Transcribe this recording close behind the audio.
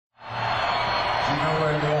You know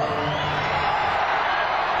where you are.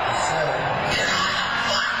 Yes, sir.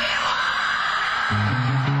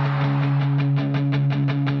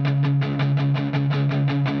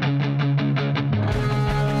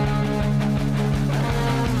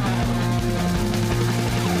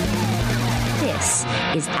 This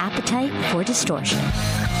is Appetite for Distortion.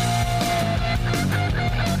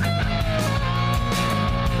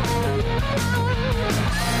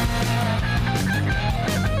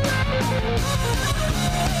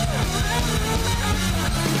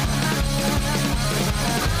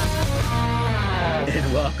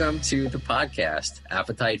 And welcome to the podcast,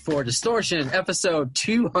 Appetite for Distortion, episode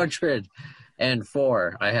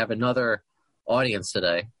 204. I have another audience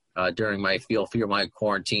today during my Feel My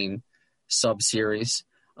Quarantine sub-series.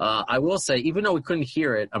 I will say, even though we couldn't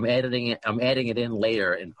hear it, I'm adding it in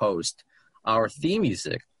later in post. Our theme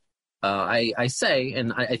music, I say,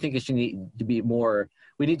 and I think it should need to be more,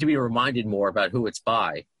 we need to be reminded more about who it's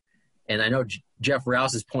by. And I know Jeff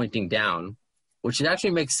Rouse is pointing down, which actually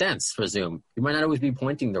makes sense for Zoom. You might not always be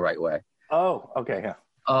pointing the right way. Oh, okay, yeah.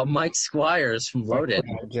 Mike Squires from Loaded.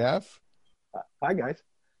 Hi, Jeff. Hi, guys.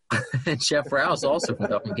 And Jeff Rouse also from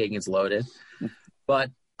Copenhagen's Loaded. But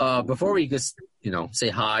before we just, say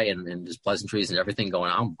hi and just pleasantries and everything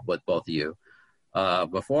going on with both of you,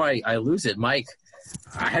 before I lose it, Mike,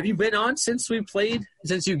 have you been on since you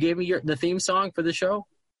gave me the theme song for the show?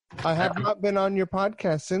 I have not been on your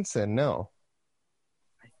podcast since then, no.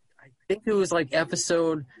 I think it was like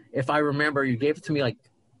episode, if I remember, you gave it to me like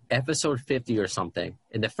episode 50 or something.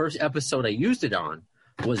 And the first episode I used it on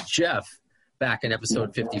was Jeff back in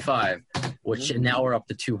episode 55, which now we're up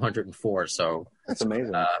to 204. So that's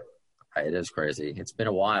amazing. It is crazy. It's been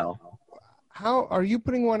a while. How are you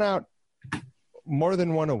putting one out more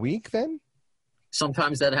than one a week then?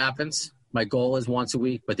 Sometimes that happens. My goal is once a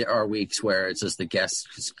week, but there are weeks where it's just the guests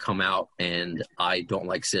just come out and I don't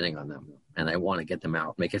like sitting on them and I want to get them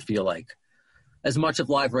out, make it feel like as much of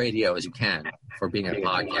live radio as you can for being a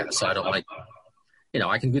podcast. So I don't like,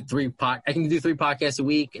 I can do three podcasts a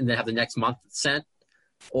week and then have the next month sent,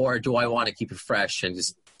 or do I want to keep it fresh and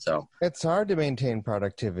just so? It's hard to maintain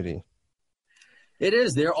productivity. It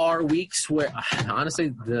is. There are weeks where,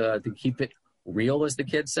 honestly, to keep it real, as the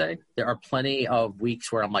kids say, there are plenty of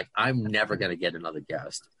weeks where I'm like, I'm never going to get another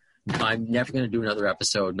guest. I'm never going to do another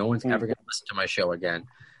episode. No one's ever going to listen to my show again.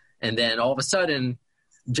 And then all of a sudden,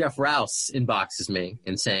 Jeff Rouse inboxes me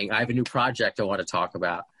and saying, I have a new project I want to talk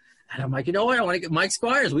about. And I'm like, you know what? I want to get Mike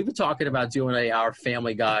Squires. We've been talking about doing our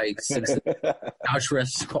Family Guy since the Couch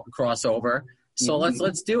Riffs crossover. So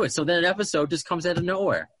let's do it. So then an episode just comes out of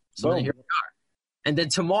nowhere. So then here we are. And then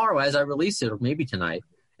tomorrow, as I release it, or maybe tonight,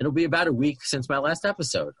 it'll be about a week since my last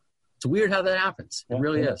episode. It's weird how that happens. It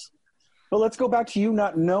really is. Well, let's go back to you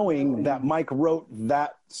not knowing that Mike wrote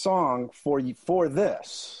that song for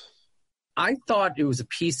this. I thought it was a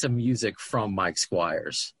piece of music from Mike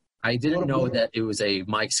Squires. I didn't know that it was a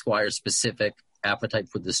Mike Squires specific Appetite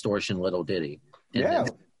for Distortion little ditty. No,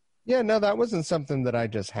 that wasn't something that I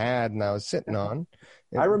just had and I was sitting on.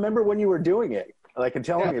 I remember when you were doing it, and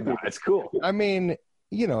telling me about it. It's cool. I mean,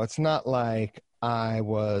 it's not like I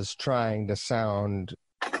was trying to sound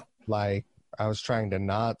like I was trying to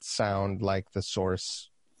not sound like the Source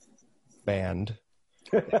band.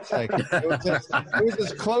 It's like it was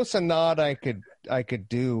as close a nod I could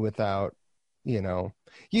do without, You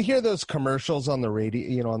hear those commercials on the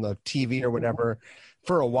radio, on the TV or whatever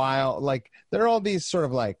for a while. Like there are all these sort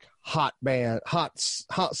of like hot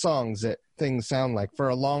songs that things sound like. For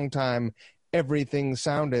a long time, everything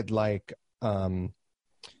sounded like the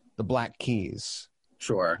Black Keys.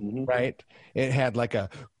 Sure. Right? It had like a,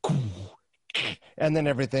 and then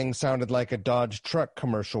everything sounded like a Dodge truck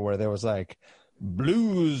commercial where there was like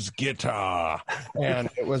blues guitar and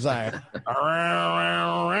it was like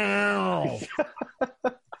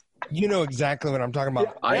you know exactly what I'm talking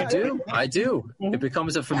about. I do. It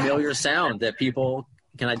becomes a familiar sound that people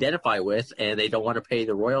can identify with, and they don't want to pay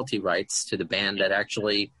the royalty rights to the band that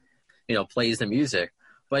actually plays the music.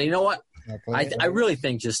 But you know what, I really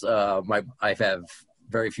think just I have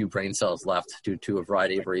very few brain cells left due to a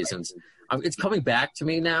variety of reasons. It's coming back to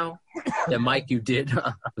me now that, Mike, you did.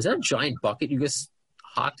 Was that a giant bucket you just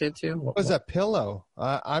hocked into? It was a pillow.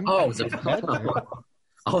 It was a pillow.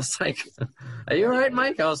 I was like, are you all right,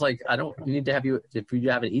 Mike? I was like, you need to have if you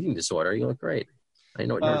have an eating disorder, you look great. I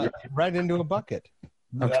know what you're doing. Right into a bucket.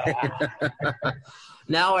 Okay.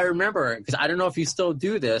 Now I remember, because I don't know if you still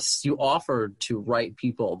do this, you offered to write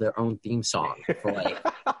people their own theme song for like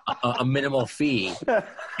a minimal fee.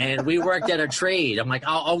 And we worked at a trade. I'm like,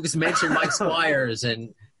 I'll just mention Mike Squires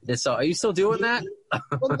and Are you still doing that?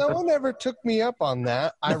 Well, no one ever took me up on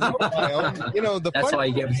that. I wrote my own. You know, That's why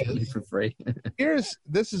you give it to me for free.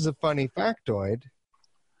 This is a funny factoid.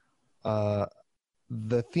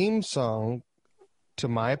 The theme song to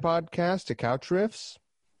my podcast, to Couch Riffs,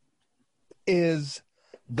 is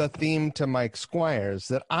the theme to Mike Squires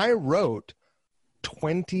that I wrote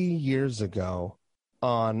 20 years ago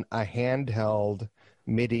on a handheld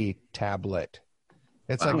MIDI tablet.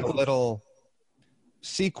 It's like a little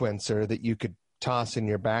sequencer that you could toss in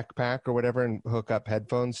your backpack or whatever and hook up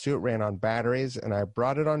headphones to. It ran on batteries, and I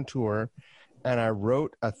brought it on tour, and I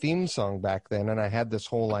wrote a theme song back then, and I had this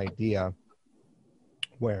whole idea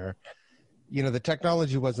where, you know, the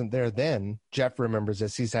technology wasn't there then. Jeff remembers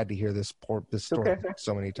this. He's had to hear this story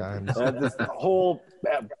so many times. This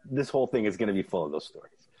whole thing is going to be full of those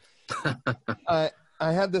stories.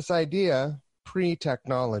 I had this idea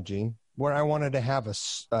pre-technology where I wanted to have a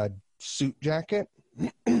suit jacket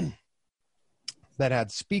that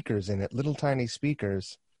had speakers in it, little tiny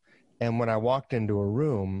speakers. And when I walked into a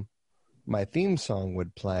room, my theme song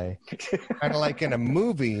would play. Kind of like in a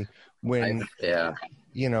movie when,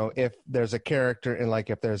 you know, if there's a character and like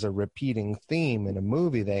if there's a repeating theme in a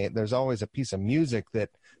movie, there's always a piece of music that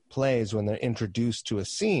plays when they're introduced to a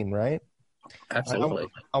scene, right? Absolutely.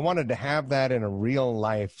 I wanted to have that in a real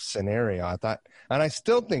life scenario. I thought, and I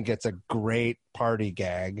still think it's a great party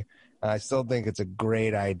gag. I still think it's a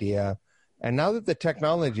great idea. And now that the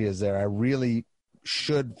technology is there, I really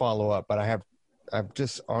should follow up. But I've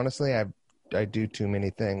just honestly, I do too many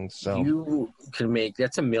things. So you can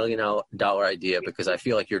that's $1 million idea, because I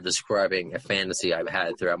feel like you're describing a fantasy I've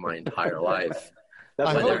had throughout my entire life.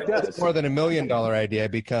 I hope it's more than $1 million idea,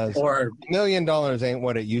 because $1 million ain't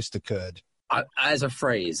what it used to could. As a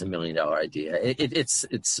phrase, $1 million idea.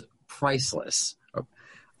 It's priceless,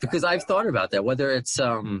 because I've thought about that. Whether it's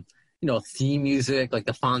you know, theme music, like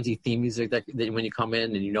the Fonzie theme music that when you come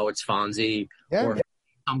in and you know it's Fonzie, or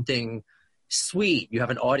something sweet, you have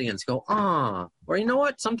an audience go, or you know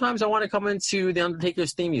what? Sometimes I want to come into the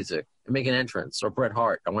Undertaker's theme music and make an entrance, or Bret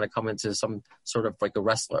Hart. I want to come into some sort of like a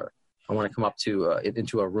wrestler. I want to come up to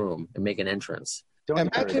into a room and make an entrance.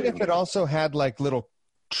 Imagine if it also had like little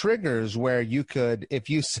triggers where you could, if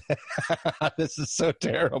you said, this is so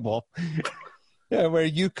terrible. Yeah, where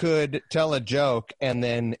you could tell a joke and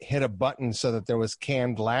then hit a button so that there was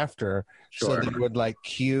canned laughter, so that you would like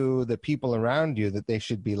cue the people around you that they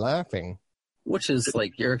should be laughing. Which is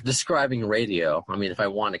like you're describing radio. I mean, if I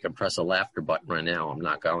want to compress a laughter button right now, I'm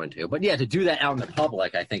not going to. But yeah, to do that out in the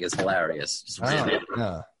public, I think is hilarious.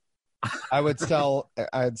 Yeah. I'd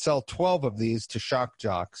sell 12 of these to shock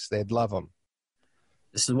jocks. They'd love them.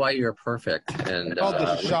 This is why you're perfect. And called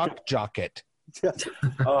the shock jocket.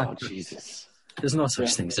 Oh, Jesus. There's no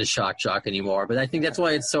such thing as a shock jock anymore, but I think that's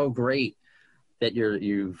why it's so great that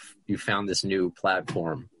you found this new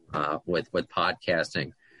platform with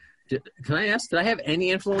podcasting. Can I ask? Did I have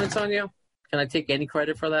any influence on you? Can I take any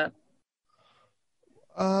credit for that?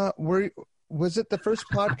 Was it the first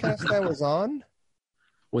podcast I was on?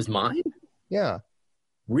 Was mine? Yeah.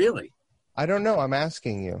 Really? I don't know. I'm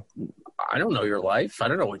asking you. I don't know your life. I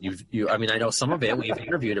don't know what you. I mean, I know some of it. We've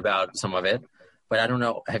interviewed about some of it. But I don't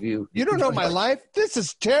know. Have you? You don't know my life? This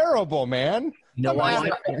is terrible, man. You know why?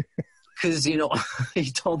 Because, you know,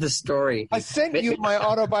 he told this story. I sent you my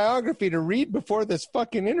autobiography to read before this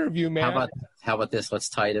fucking interview, man. How about this? Let's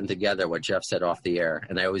tie it in together, what Jeff said off the air.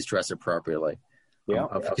 And I always dress appropriately. Yeah.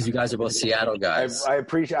 Because you guys are both Seattle guys. I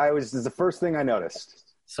appreciate this is the first thing I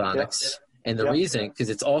noticed. Sonics. Yep. And the reason, because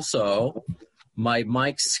it's also my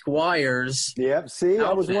Mike Squires. Yep. See, outfit.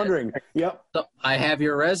 I was wondering. Yep. So I have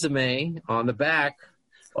your resume on the back.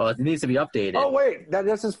 Well, it needs to be updated. Oh, wait.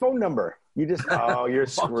 That's his phone number. You're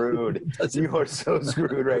screwed. You are so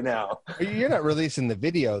screwed right now. You're not releasing the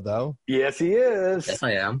video, though. Yes, he is. Yes,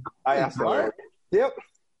 I am. I asked him. Yep.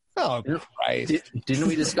 Oh, Christ. Didn't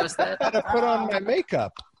we discuss that? I had to put on my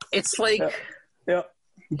makeup. It's like, you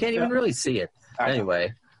can't even really see it.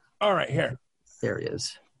 Anyway. All right, here. There he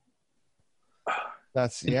is.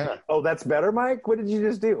 That's Oh, that's better, Mike? What did you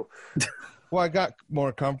just do? Well, I got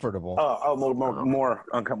more comfortable.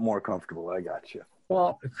 More comfortable. I got you.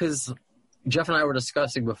 Well, because Jeff and I were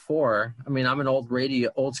discussing before. I mean, I'm an old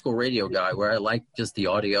school radio guy where I like just the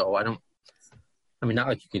audio. Not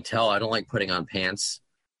like you can tell, I don't like putting on pants,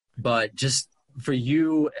 but just for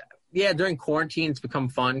you, during quarantine, it's become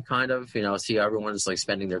fun, kind of, see how everyone's like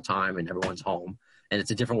spending their time and everyone's home, and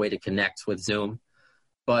it's a different way to connect with Zoom.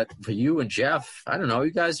 But for you and Jeff, I don't know,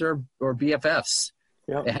 you guys are BFFs.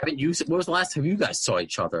 Yeah. When was the last time you guys saw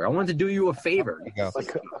each other? I wanted to do you a favor.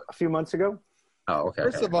 Like a few months ago. Oh, okay.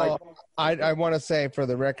 First of all, I want to say for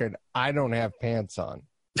the record, I don't have pants on.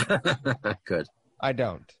 Good. I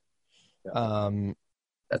don't.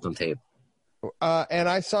 That's on tape. And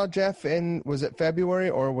I saw Jeff was it February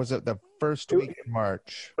or was it the first week in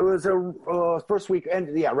March? It was a first week,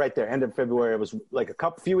 right there, end of February. It was like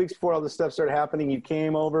few weeks before all this stuff started happening. You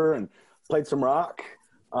came over and played some rock,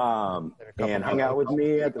 and hung out with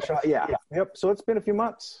me at the shop. Yeah, yep. So it's been a few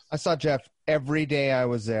months. I saw Jeff every day I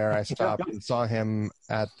was there. I stopped and saw him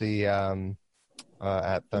at the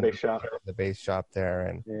bass shop there,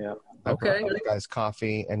 and I brought you guys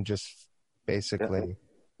coffee and just basically.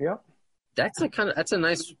 Yeah. That's a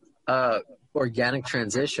nice organic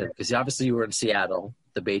transition, because obviously you were in Seattle,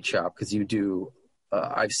 the bait shop, because you do.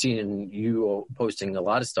 I've seen you posting a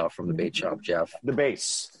lot of stuff from the bait shop, Jeff. The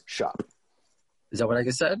bass shop. Is that what I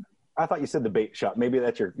just said? I thought you said the bait shop. Maybe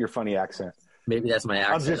that's your funny accent. Maybe that's my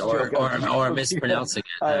accent, or mispronouncing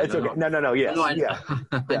it. It's okay. No. Yes. Yeah.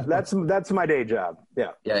 That's my day job.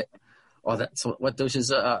 Yeah. Yeah. Oh, which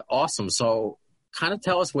is awesome. So, kind of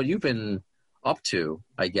tell us what you've been up to,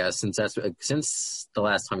 I guess, since the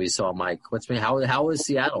last time you saw Mike. How is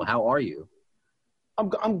Seattle? How are you?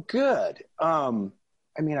 I'm good.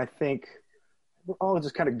 I think we're all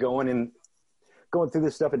just kind of going through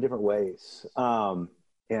this stuff in different ways.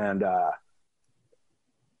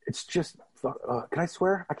 It's just, can I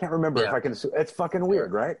swear? I can't remember if I can. It's fucking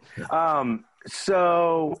weird, right?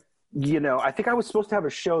 So, I think I was supposed to have a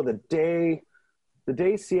show the day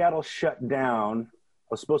Seattle shut down.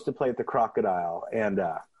 I was supposed to play at the Crocodile, and,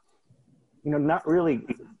 not really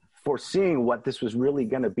foreseeing what this was really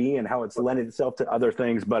going to be and how it's lended itself to other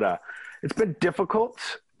things. But it's been difficult.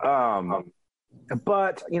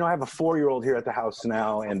 But, I have a 4-year-old here at the house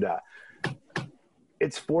now, and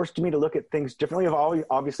it's forced me to look at things differently. I've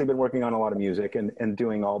obviously been working on a lot of music and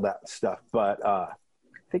doing all that stuff. But I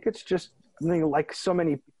think it's just, like so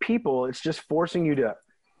many people, it's just forcing you to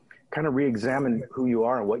kind of re-examine who you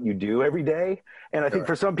are and what you do every day. And I think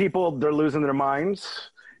for some people, they're losing their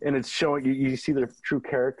minds, and it's showing you see their true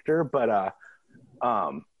character. But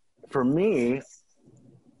for me,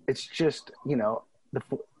 it's just,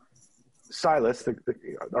 Silas,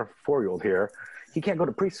 our 4-year-old here, he can't go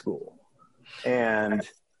to preschool. And,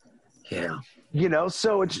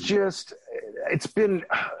 so it's been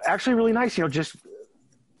actually really nice, just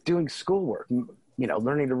doing schoolwork,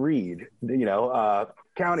 learning to read,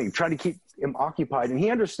 counting, trying to keep him occupied. And he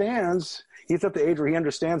understands, he's at the age where he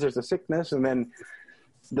understands there's a sickness. And then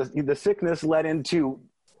the sickness led into,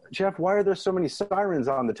 Jeff, why are there so many sirens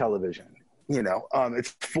on the television? It's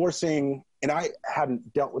forcing, and I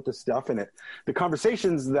hadn't dealt with this stuff, and the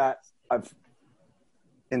conversations that I've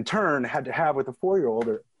in turn had to have with a 4-year-old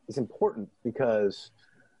is important, because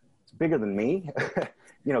it's bigger than me.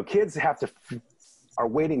 Kids are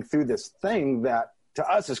wading through this thing that to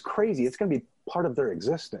us is crazy. It's going to be part of their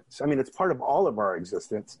existence. I mean, it's part of all of our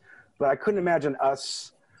existence, but I couldn't imagine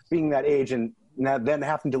us being that age and then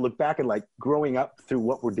having to look back and growing up through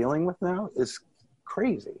what we're dealing with now is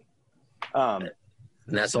crazy. And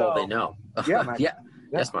that's all they know. Yeah, Mike. Yeah.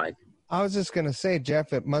 Yes, Mike. I was just going to say,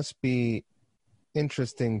 Jeff, it must be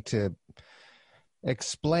interesting to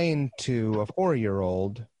explain to a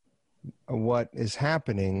 4-year-old what is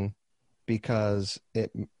happening, because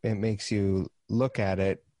it makes you look at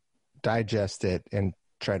it, digest it, and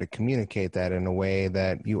try to communicate that in a way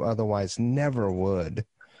that you otherwise never would.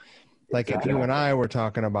 Like if you and I were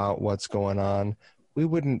talking about what's going on, we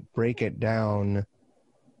wouldn't break it down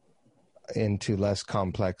into less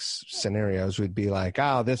complex scenarios. We'd be like,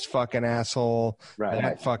 this fucking asshole,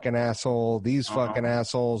 that fucking asshole, these fucking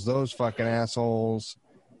assholes, those fucking assholes.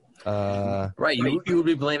 Right. You would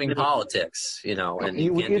be blaming politics, and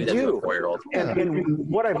you can't do that to a 4-year-old. And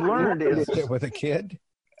what I've learned is with a kid.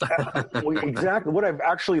 Exactly. What I've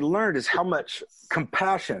actually learned is how much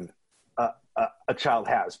compassion a child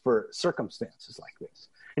has for circumstances like this.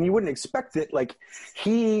 And you wouldn't expect it. Like,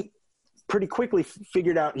 he pretty quickly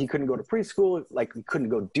figured out he couldn't go to preschool, he couldn't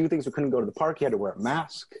go do things, we couldn't go to the park, he had to wear a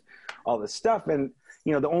mask, all this stuff. And,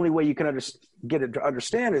 the only way you can get it to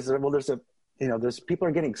understand is that, well, there's people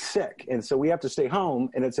are getting sick. And so we have to stay home.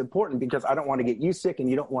 And it's important because I don't want to get you sick and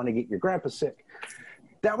you don't want to get your grandpa sick.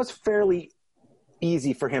 That was fairly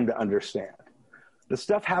easy for him to understand. The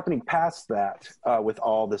stuff happening past that, with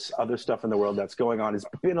all this other stuff in the world that's going on, has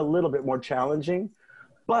been a little bit more challenging.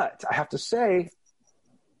 But I have to say,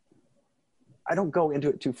 I don't go into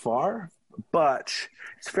it too far, but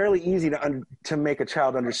it's fairly easy to make a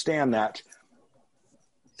child understand that.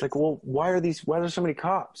 It's like, well, why are there so many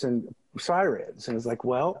cops and sirens? And it's like,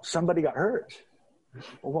 well, somebody got hurt.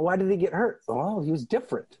 Well, why did he get hurt? Well, he was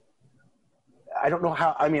different. I don't know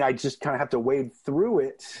how. I mean, I just kind of have to wade through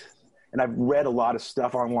it and I've read a lot of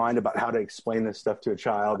stuff online about how to explain this stuff to a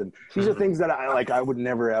child. And these are things that I would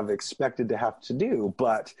never have expected to have to do,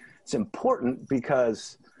 but it's important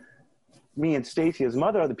because me and Stacy, his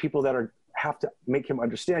mother, are the people that have to make him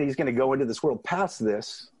understand he's going to go into this world past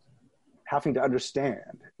this, having to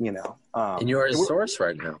understand, you know. And you're his source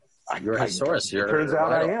right now. You're his source. Turns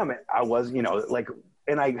out I am. I was, you know, like,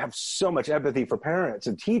 and I have so much empathy for parents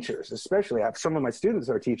and teachers, especially. I have some of my students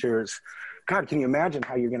are teachers. God, can you imagine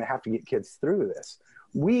how you're going to have to get kids through this?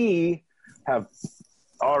 We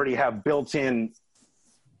already have built-in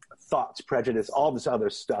thoughts, prejudice, all this other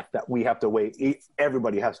stuff that we have to wait.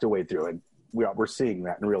 Everybody has to wade through, and we're seeing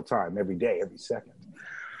that in real time, every day, every second.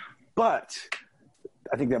 But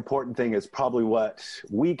I think the important thing is probably what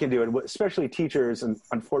we can do, and especially teachers, and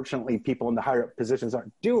unfortunately people in the higher up positions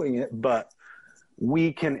aren't doing it, but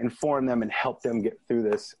we can inform them and help them get through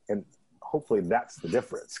this. And hopefully that's the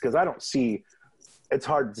difference. Because it's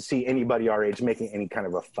hard to see anybody our age making any kind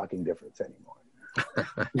of a fucking difference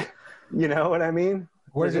anymore. You know what I mean?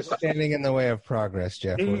 We're just standing in the way of progress,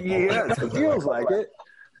 Jeff. Yeah, it feels like it.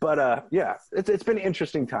 But yeah, it's been an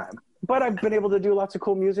interesting time. But I've been able to do lots of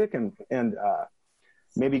cool music and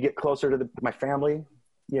maybe get closer to my family,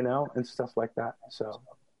 you know, and stuff like that. So,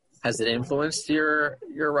 has it influenced your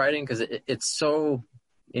writing? Because it's so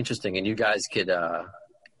interesting, and you guys could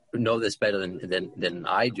know this better than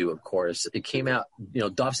I do. Of course, it came out. You know,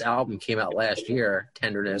 Duff's album came out last year,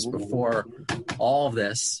 Tenderness, before all of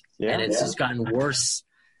this, and it's just gotten worse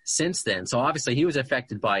since then. So obviously, he was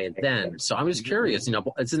affected by it then. So I'm just curious. You know,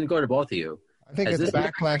 it doesn't go to both of you. I think it's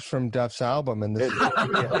backlash from Duff's album, and this.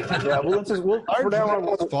 Yeah, well, for now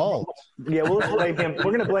on, fault. Yeah, we'll blame him. We're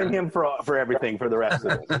going to blame him for everything for the rest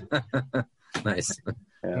of it. Nice.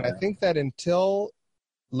 Yeah. And I think that until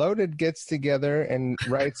Loaded gets together and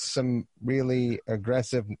writes some really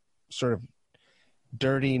aggressive, sort of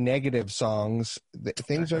dirty, negative songs,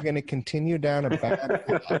 things are going to continue down a bad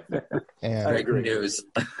path. And I agree. News.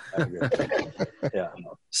 I agree. Yeah.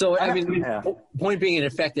 So, I mean, point being, it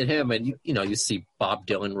affected him, and you see Bob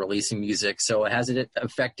Dylan releasing music. So, has it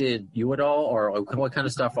affected you at all, or what kind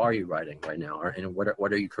of stuff are you writing right now, and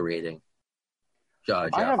what are you creating?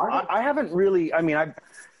 Jeff? I haven't really. I mean, I've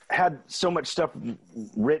had so much stuff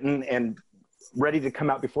written and ready to come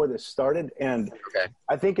out before this started, and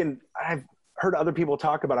I think, I've heard other people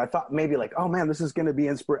talk about it. I thought maybe like, oh man, this is going to be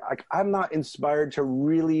inspired. I'm not inspired to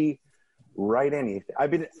really write anything.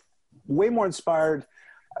 I've been way more inspired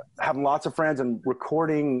having lots of friends and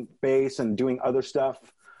recording bass and doing other stuff.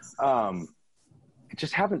 I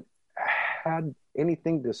just haven't had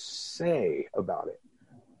anything to say about it.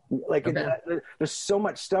 Like there's so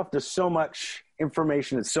much stuff. There's so much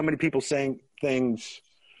information and so many people saying things.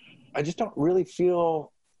 I just don't really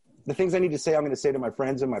feel the things I need to say. I'm going to say to my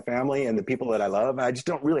friends and my family and the people that I love. I just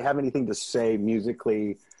don't really have anything to say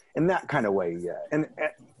musically in that kind of way yet. And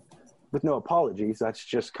with no apologies, that's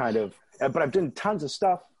just kind of, but I've done tons of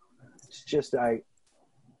stuff. It's just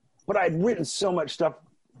but I'd written so much stuff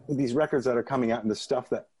with these records that are coming out and the stuff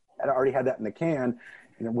that I already had that in the can.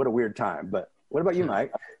 And what a weird time. But what about you,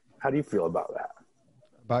 Mike? How do you feel about that?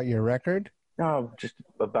 About your record? No, just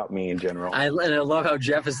about me in general. I love how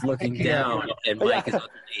Jeff is looking down and Mike is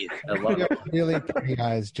underneath. I love it. Really pretty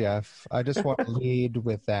eyes, Jeff. I just want to lead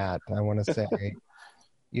with that. I want to say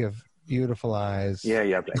you have beautiful eyes.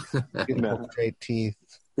 Yeah, thanks. Beautiful straight teeth.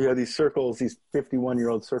 Yeah, these circles, these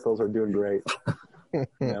 51-year-old circles are doing great.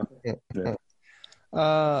 Yeah.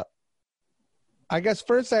 I guess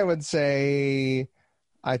first I would say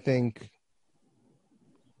I think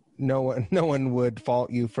no one would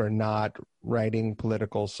fault you for not writing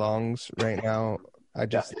political songs right now. I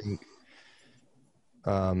just think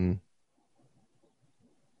I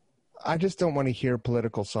just don't want to hear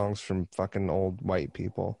political songs from fucking old white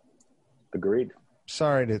people. Agreed.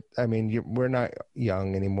 Sorry we're not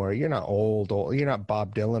young anymore. You're not old. You're not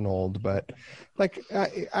Bob Dylan old, but like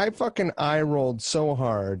I fucking eye rolled so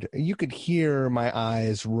hard. You could hear my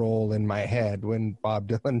eyes roll in my head when Bob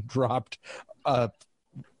Dylan dropped a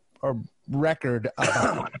record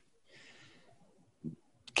about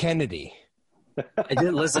Kennedy. I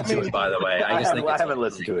didn't listen to it, by the way. I haven't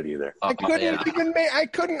listened to it either. I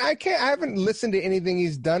haven't listened to anything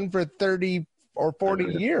he's done for 30 or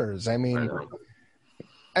 40 years. I mean,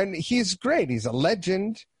 and he's great. He's a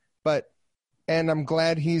legend, and I'm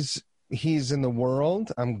glad he's in the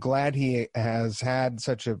world. I'm glad he has had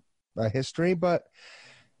such a history, but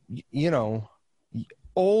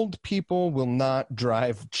old people will not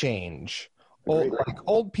drive change.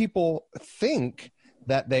 Old people think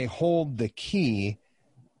that they hold the key.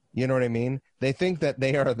 You know what I mean? They think that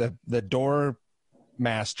they are the door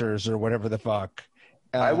masters or whatever the fuck.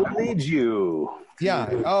 I will lead you. Yeah.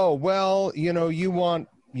 Oh, well, you want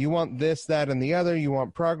this, that, and the other. You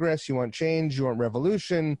want progress. You want change. You want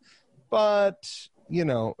revolution. But,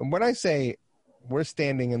 when I say we're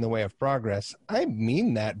standing in the way of progress, I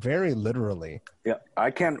mean that very literally. Yeah,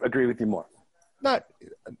 I can't agree with you more. Not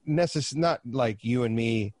like you and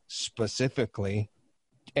me specifically,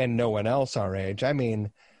 and no one else our age. I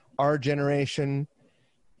mean, our generation,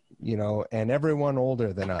 and everyone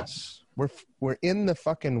older than us. We're in the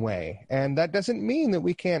fucking way, and that doesn't mean that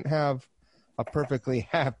we can't have a perfectly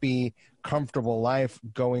happy, comfortable life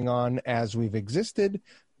going on as we've existed,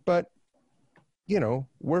 but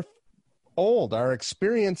we're old. Our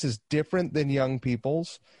experience is different than young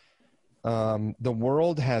people's. The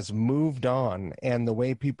world has moved on, and the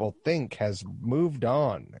way people think has moved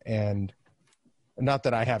on. And not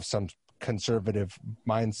that I have some conservative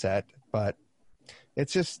mindset, but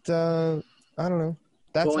it's just, I don't know.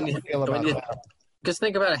 That's how I feel about that. Just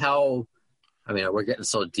think about how, we're getting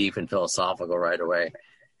so deep and philosophical right away.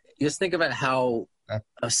 Just think about how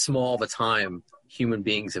small of a time human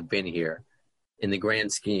beings have been here in the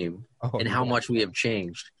grand scheme, and how much we have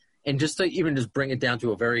changed. And just to even just bring it down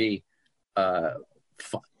to a very, a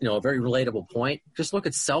very relatable point, just look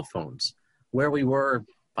at cell phones, where we were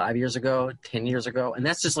 5 years ago, 10 years ago. And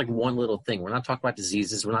that's just like one little thing. We're not talking about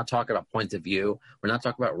diseases. We're not talking about points of view. We're not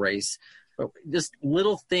talking about race. But just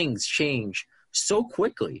little things change so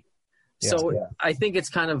quickly. Yeah, so I think it's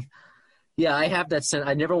kind of, I have that sense.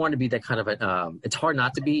 I never want to be that kind of it's hard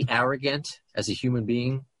not to be arrogant as a human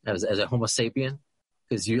being, as a Homo sapien,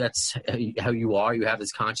 because that's how you are. You have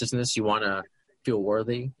this consciousness. You want to feel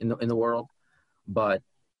worthy in the world, but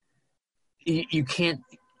you can't.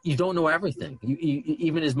 You don't know everything. You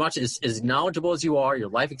even as much as knowledgeable as you are, your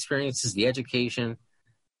life experiences, the education.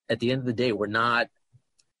 At the end of the day, we're not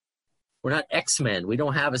X-Men. We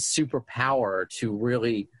don't have a superpower to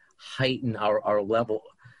really heighten our level.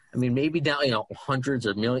 Maybe down hundreds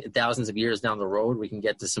or thousands of years down the road, we can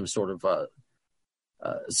get to some sort of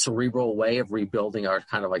cerebral way of rebuilding our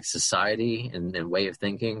kind of like society and way of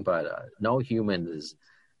thinking. But no human is.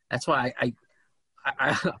 That's why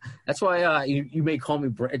that's why you may call me.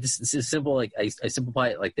 It's simple. Like I simplify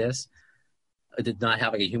it like this. I did not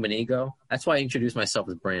have like a human ego. That's why I introduced myself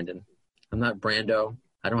as Brandon. I'm not Brando.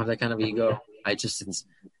 I don't have that kind of ego.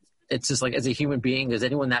 It's just like as a human being, is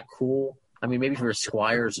anyone that cool? Maybe if you're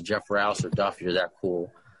Squires or Jeff Rouse or Duff, you're that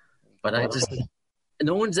cool. But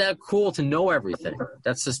no one's that cool to know everything.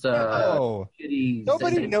 That's just shitty.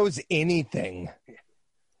 Nobody thing. knows anything.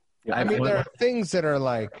 Yeah, there are things that are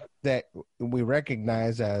like that we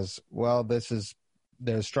recognize as, well, there's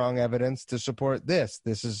strong evidence to support this.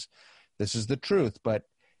 This is the truth. But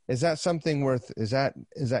is that something is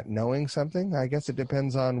that knowing something? I guess it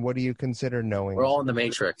depends on what do you consider knowing. We're all in the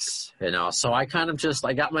matrix, so I kind of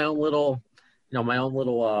I got my own little, I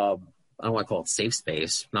don't want to call it safe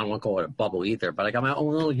space. I don't want to call it a bubble either, but I got my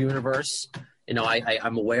own little universe.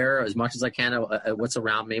 I'm aware as much as I can of what's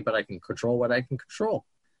around me, but I can control what I can control.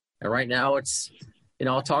 And right now it's,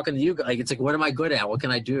 talking to you guys, it's like, what am I good at? What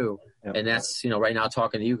can I do? Yep. And that's, right now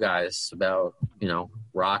talking to you guys about,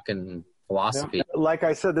 rock and philosophy. Yeah. Like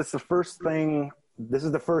I said, this is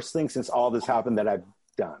the first thing since all this happened that I've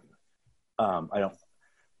done.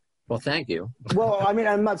 Well, thank you. Well,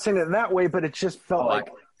 I'm not saying it that way, but it just felt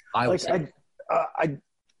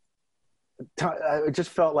it just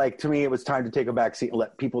felt like to me it was time to take a back seat and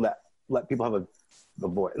let people have a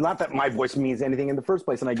voice. Not that my voice means anything in the first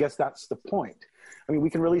place, and I guess that's the point. We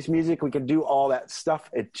can release music, we can do all that stuff.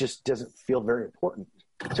 It just doesn't feel very important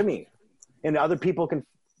to me, and other people can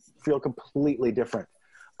feel completely different.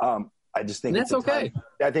 I just think that's okay.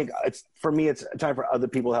 I think it's time for other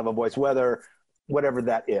people to have a voice, whatever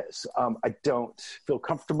that is. I don't feel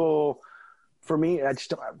comfortable. For me, I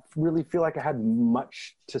just don't really feel like I had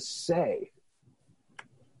much to say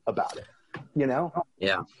about it,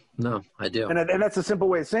 Yeah, no, I do. And that's a simple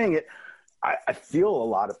way of saying it. I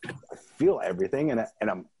feel I feel everything, and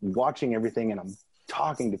I'm watching everything, and I'm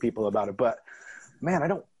talking to people about it. But man, I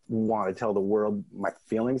don't want to tell the world my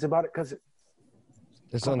feelings about it because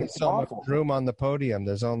there's only so much room on the podium.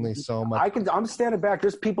 There's only so much. I'm standing back.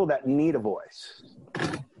 There's people that need a voice.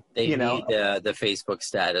 They need the Facebook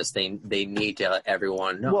status. They need to let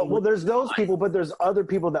everyone know. Well, there's those people, but there's other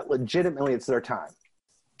people that legitimately it's their time.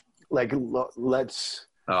 Like let's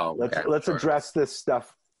address this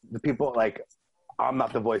stuff. The people I'm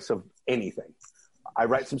not the voice of anything. I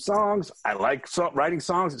write some songs. I like writing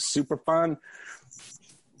songs. It's super fun.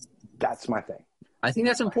 That's my thing. I think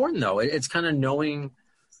that's important, though. It's kind of knowing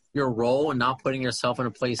your role and not putting yourself in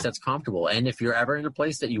a place that's comfortable. And if you're ever in a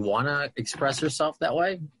place that you want to express yourself that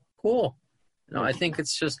way, cool. No, I think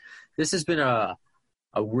it's just this has been a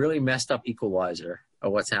really messed up equalizer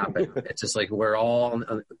of what's happened. It's just like we're all.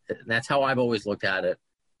 That's how I've always looked at it.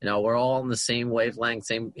 We're all on the same wavelength.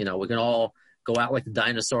 Same. We can all go out like the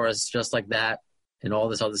dinosaurs, just like that, and all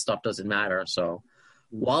this other stuff doesn't matter. So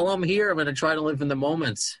while I'm here, I'm going to try to live in the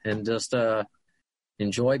moment and just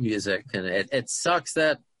enjoy music. And it sucks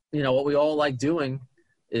that what we all like doing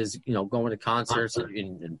is going to concerts or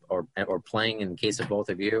playing. In case of both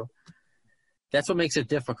of you. That's what makes it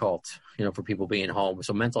difficult, for people being home.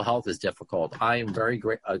 So mental health is difficult. I am very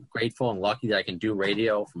grateful and lucky that I can do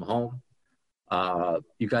radio from home.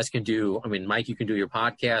 You guys can do, Mike, you can do your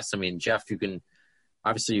podcast. Jeff, you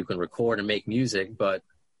can record and make music, but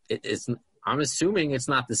I'm assuming it's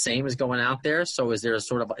not the same as going out there. So is there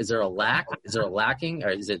a lacking?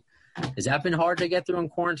 Or has that been hard to get through in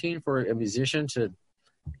quarantine for a musician to,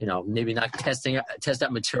 maybe not test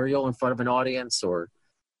that material in front of an audience, or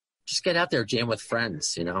just get out there, jam with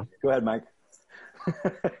friends, Go ahead, Mike.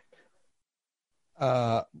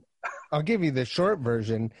 I'll give you the short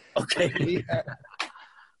version. Okay.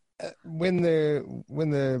 When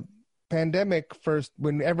the pandemic first,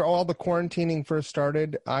 whenever all the quarantining first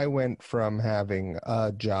started, I went from having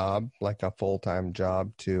a job, like a full-time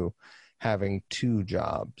job, to having 2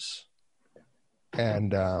 jobs.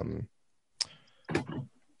 And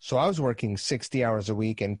so I was working 60 hours a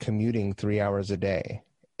week and commuting 3 hours a day.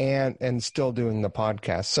 And still doing the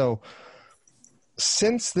podcast. So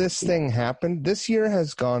since this thing happened, this year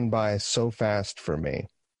has gone by so fast for me.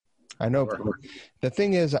 I know the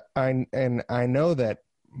thing is, I know that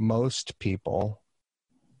most people,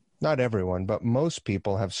 not everyone, but most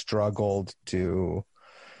people have struggled with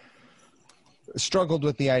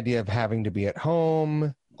the idea of having to be at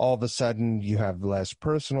home. All of a sudden you have less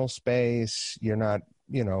personal space. You're not,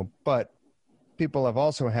 but people have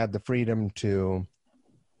also had the freedom to,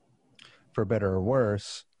 for better or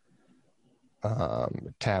worse,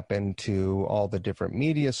 tap into all the different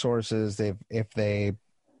media sources. If they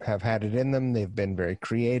have had it in them, they've been very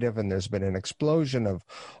creative, and there's been an explosion of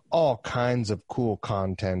all kinds of cool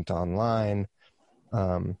content online.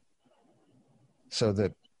 So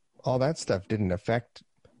that all that stuff didn't affect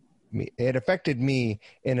me. It affected me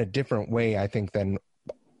in a different way, I think, than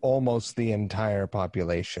almost the entire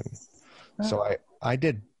population. So I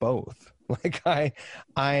did both. Like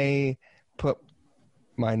I put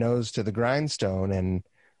my nose to the grindstone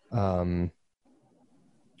and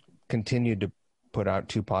continued to put out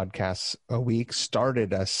 2 podcasts a week,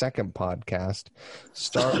 started a second podcast,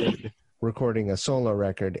 started recording a solo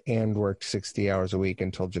record, and worked 60 hours a week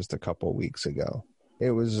until just a couple of weeks ago.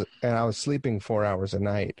 And I was sleeping 4 hours a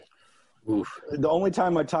night. Oof. The only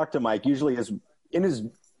time I talk to Mike usually is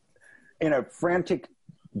in a frantic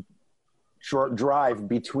short drive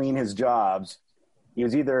between his jobs. He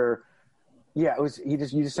was either, you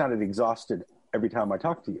just sounded exhausted every time I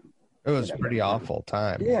talked to you. It was a pretty awful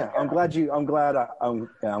time. Yeah, I'm glad you're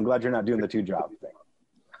not doing the 2-job thing.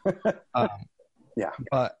 Yeah.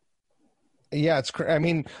 But yeah,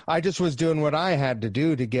 I just was doing what I had to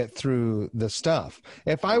do to get through the stuff.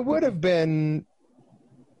 If I would have been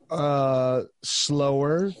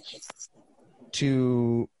slower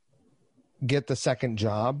to get the second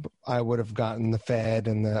job, I would have gotten the Fed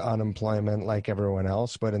and the unemployment like everyone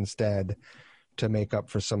else. But instead, to make up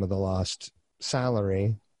for some of the lost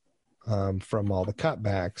salary from all the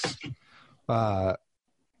cutbacks, I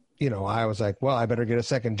was like, well, I better get a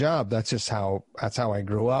second job. That's how I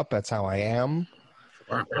grew up. That's how I am.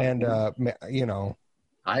 Sure. And,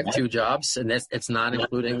 I have 2 jobs, and it's not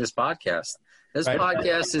including this podcast. This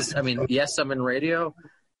podcast is, yes, I'm in radio.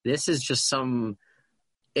 This is just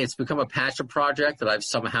it's become a passion project that I've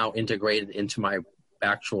somehow integrated into my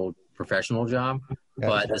actual professional job.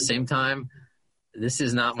 But at the same time, this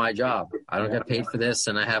is not my job. I don't get paid for this.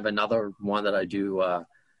 And I have another one that I do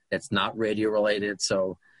that's not radio related.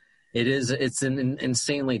 So it's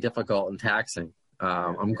insanely difficult and taxing.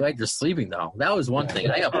 I'm glad you're sleeping, though. That was one thing.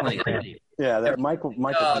 I got plenty of energy. Yeah, that Michael.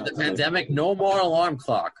 The pandemic, no more alarm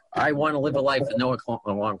clock. I want to live a life with no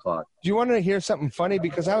alarm clock. Do you want to hear something funny?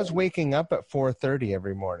 Because I was waking up at 4:30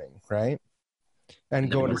 every morning, right?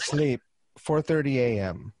 And going to sleep 4:30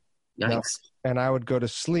 a.m. Yikes. And I would go to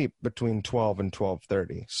sleep between 12 and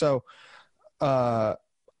 12:30. So I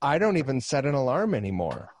don't even set an alarm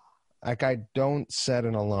anymore. Like, I don't set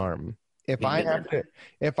an alarm. If I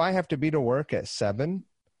have to be to work at 7,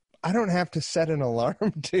 I don't have to set an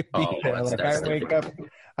alarm to be there. Like,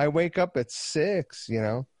 I wake up at 6,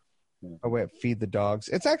 I went feed the dogs.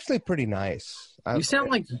 It's actually pretty nice. You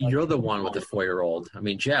sound like you're the one with the 4-year-old.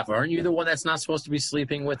 Jeff, aren't you the one that's not supposed to be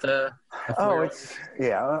sleeping with a 4-year-old?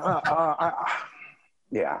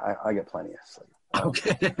 Yeah, I get plenty of sleep.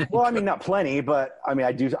 Okay. Well, I mean, not plenty, but I mean,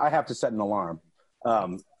 I have to set an alarm.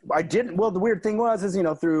 I didn't. Well, the weird thing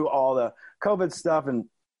is, through all the COVID stuff, and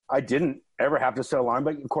I didn't ever have to set an alarm.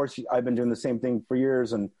 But of course, I've been doing the same thing for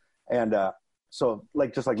years, and so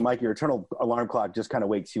just like Mike, your internal alarm clock just kind of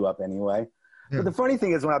wakes you up anyway. Yeah. But the funny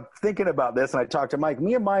thing is, when I'm thinking about this, and I talked to Mike,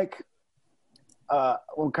 me and Mike,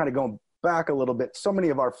 we're kind of going back a little bit. So many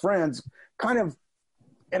of our friends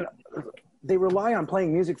and they rely on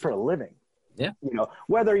playing music for a living. Yeah.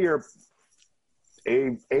 Whether you're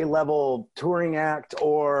a level touring act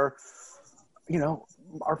or,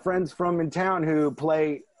 our friends from in town who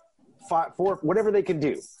play whatever they can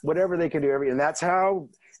do, and that's how,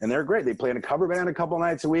 and they're great. They play in a cover band a couple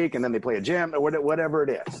nights a week, and then they play a jam or whatever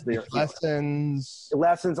it is.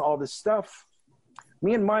 Lessons, all this stuff.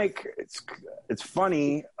 Me and Mike, it's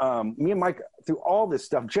funny. Me and Mike, through all this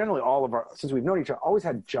stuff, generally since we've known each other, always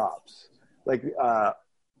had jobs. Like,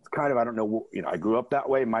 kind of, I don't know, I grew up that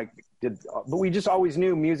way. Mike did, but we just always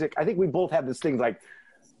knew music. I think we both had this thing, like,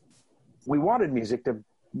 we wanted music to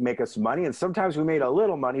make us money, and sometimes we made a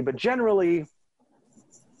little money, but generally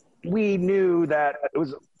we knew that it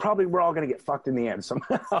was probably we're all going to get fucked in the end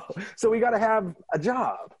somehow. So we got to have a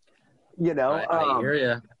job, I hear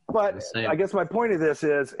you. But I guess my point of this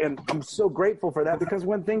is, and I'm so grateful for that, because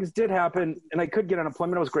when things did happen and I could get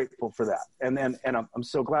unemployment, I was grateful for that. And I'm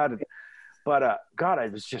so glad. But God,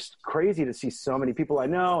 it was just crazy to see so many people I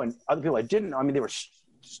know and other people I didn't know. I mean, they were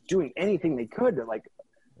doing anything they could to, like,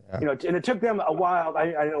 and it took them a while.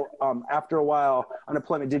 I know after a while,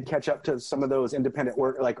 unemployment did catch up to some of those independent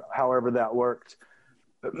work, like however that worked.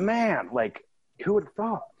 But man, like, who would have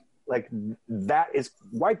thought? Like, that is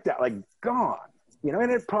wiped out, like, gone.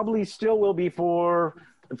 And it probably still will be for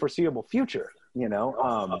the foreseeable future, and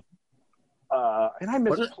I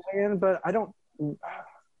miss playing, but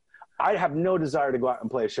I have no desire to go out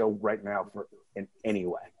and play a show right now in any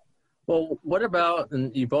way. Well, what about,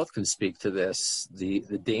 and you both can speak to this, the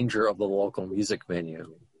danger of the local music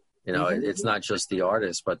venue. It's not just the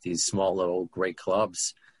artists, but these small little great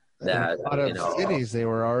clubs that, a lot of cities, they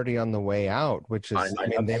were already on the way out, which is,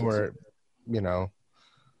 they were,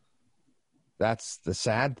 that's the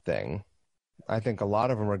sad thing. I think a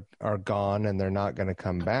lot of them are gone, and they're not going to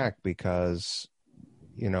come back because,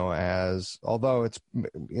 although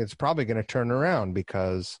it's probably going to turn around,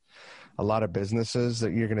 because a lot of businesses,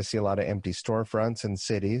 that you're going to see a lot of empty storefronts in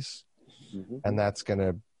cities, and that's going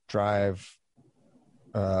to drive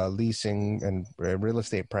leasing and real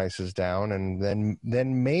estate prices down, and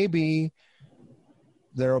then maybe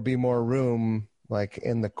there will be more room, like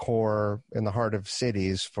in the heart of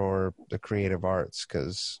cities, for the creative arts,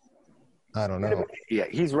 because I don't know. Yeah,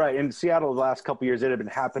 he's right. In Seattle, the last couple of years, it had been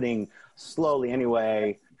happening slowly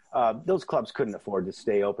anyway. Those clubs couldn't afford to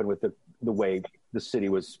stay open with the way the city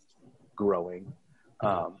was growing.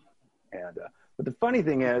 But the funny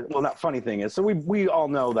thing is, well, not funny thing is, so we all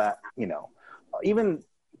know that, even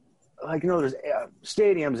like, there's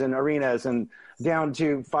stadiums and arenas and down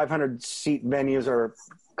to 500 seat venues or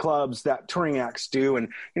clubs that touring acts do. And,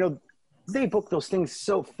 they book those things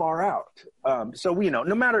so far out. So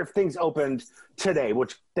no matter if things opened today,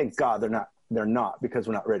 which thank God they're not, because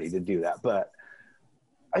we're not ready to do that. But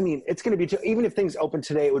I mean, it's going to be, even if things open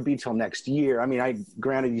today, it would be till next year. I mean,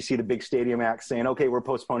 granted, you see the big stadium acts saying, okay, we're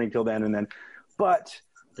postponing till then and then, but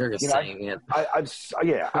they're just saying it.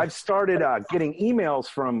 I've started getting emails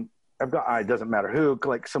from, it doesn't matter who,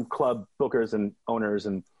 like some club bookers and owners,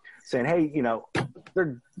 and saying, hey,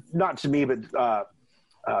 they're not to me, but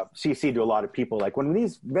CC to a lot of people, like, when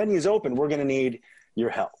these venues open, we're going to need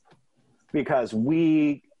your help, because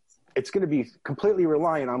it's going to be completely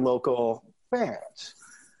reliant on local fans.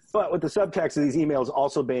 But with the subtext of these emails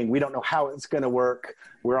also being, we don't know how it's going to work.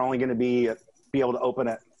 We're only going to be able to open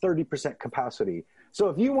at 30% capacity. So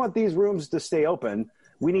if you want these rooms to stay open,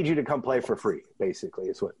 we need you to come play for free, basically,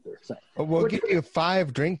 is what they're saying. We'll give you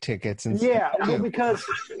 5 drink tickets. Because,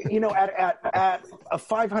 at a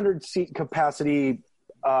 500 seat capacity,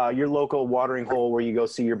 your local watering hole where you go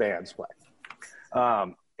see your bands play.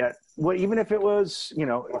 Even if it was,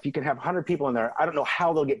 if you can have 100 people in there, I don't know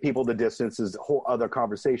how they'll get people the distance, is a whole other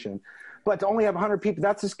conversation. But to only have 100 people,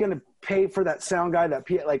 that's just going to pay for that sound guy,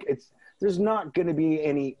 there's not going to be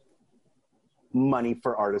any money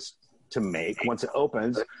for artists to make once it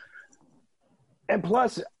opens. And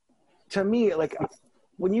plus, to me, like,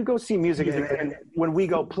 when you go see music and when we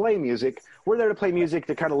go play music, we're there to play music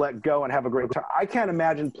to kind of let go and have a great time. I can't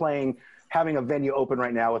imagine having a venue open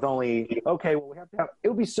right now with only, it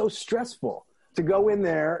would be so stressful to go in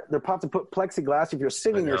there. They're about to put plexiglass. If you're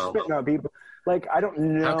singing, you're spitting on people. Like, I don't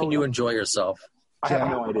know. How can you enjoy yourself? I have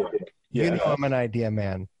no idea. You know I'm an idea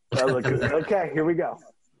man. Okay, here we go.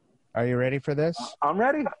 Are you ready for this? I'm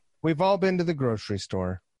ready. We've all been to the grocery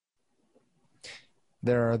store.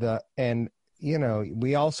 We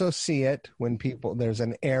also see it when there's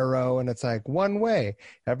an arrow and it's like one way.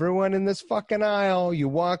 Everyone in this fucking aisle, you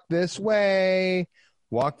walk this way,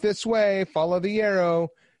 follow the arrow.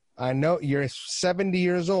 I know you're 70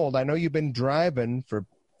 years old. I know you've been driving for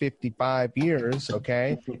 55 years,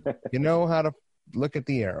 okay? You know how to look at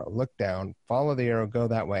the arrow, look down, follow the arrow, go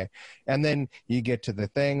that way. And then you get to the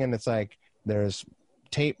thing and it's like there's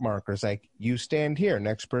tape markers like you stand here,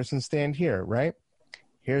 next person stand here, right?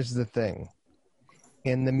 Here's the thing.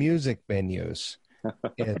 In the music venues,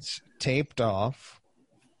 it's taped off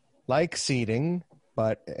like seating,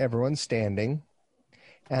 but everyone's standing.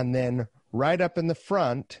 And then right up in the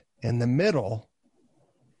front, in the middle,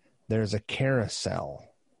 there's a carousel.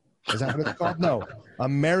 Is that what it's called? No, a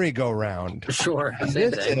merry-go-round. Sure.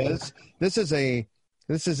 This is a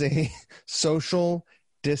social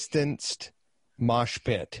distanced mosh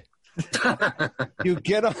pit. You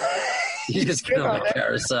get on. You just get on the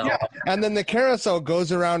carousel. Yeah. And then the carousel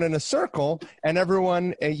goes around in a circle, and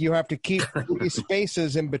everyone, you have to keep these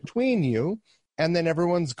spaces in between you, and then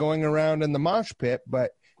everyone's going around in the mosh pit,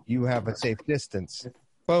 but you have a safe distance.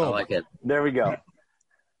 Boom. I like it. There we go.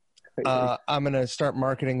 I'm going to start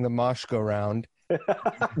marketing the mosh go round.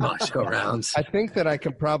 Mosh go rounds. I think that I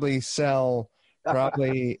could probably sell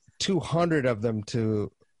 200 of them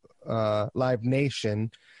to Live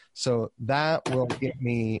Nation, so that will get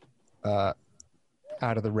me out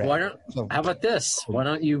of the red. How about this? Why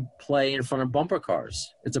don't you play in front of bumper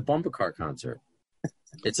cars? It's a bumper car concert.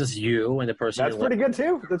 It's just you and the person. That's pretty good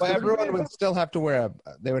too. Everyone would still have to wear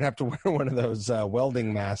they would have to wear one of those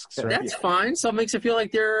welding masks. Right? That's fine. So it makes it feel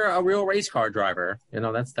like they're a real race car driver.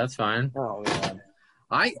 That's fine. Oh man.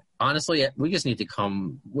 I honestly, we just need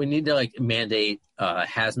to we need to mandate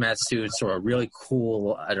hazmat suits or a really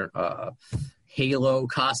cool, Halo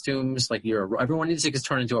costumes. Everyone needs to just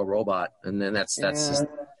turn into a robot, and then that's just.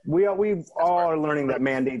 We all are learning that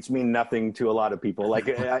mandates mean nothing to a lot of people.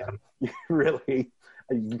 Really,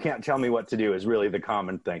 you can't tell me what to do is really the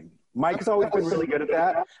common thing. Mike's always been really good at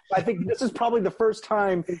that. I think this is probably the first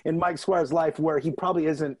time in Mike Squire's life where he probably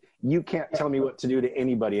isn't. You can't tell me what to do to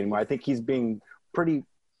anybody anymore. I think he's being pretty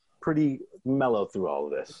mellow through all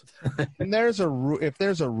of this. And if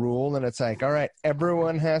there's a rule and it's like, all right,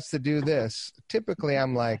 everyone has to do this. Typically,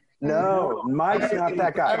 I'm like, no, Mike's not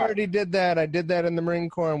that guy. I already did that. I did that in the Marine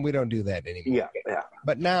Corps, and we don't do that anymore. Yeah.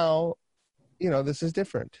 But now, this is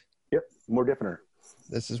different. Yep, more different.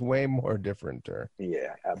 This is way more different.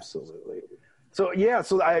 Yeah, absolutely. So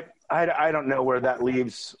I don't know where that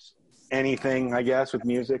leaves anything, I guess, with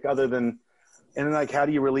music other than. And then, how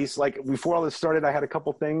do you release? Before all this started, I had a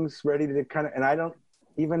couple things ready to and I don't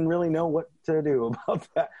even really know what to do about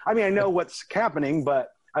that. I mean, I know what's happening,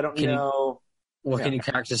 but I don't know. Can you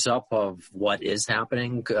catch us up of what is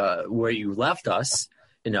happening, where you left us?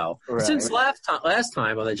 Right. Since last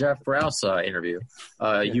time on the Jeff Rouse interview,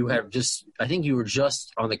 you have I think you were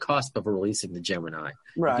just on the cusp of releasing the Gemini.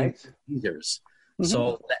 Right. Teasers. Mm-hmm.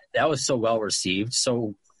 So that was so well received.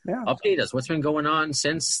 So. Yeah. Update us. What's been going on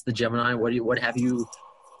since the Gemini? What have you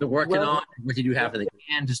been working on? What did you have in the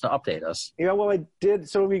can just to update us? Yeah, well, I did.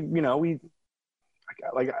 So we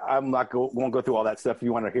I'm not won't go through all that stuff. If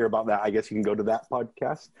you want to hear about that, I guess you can go to that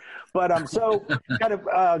podcast. But so kind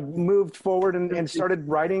of moved forward and started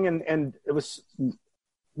writing, and it was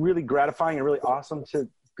really gratifying and really awesome to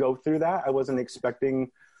go through that. I wasn't expecting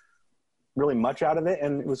really much out of it,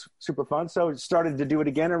 and it was super fun. So started to do it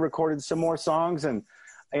again and recorded some more songs and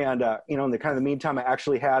in the meantime, I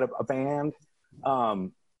actually had a band,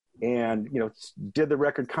 and did the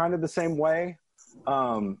record kind of the same way,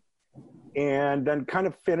 and then kind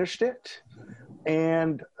of finished it,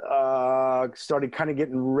 and started kind of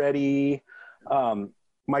getting ready.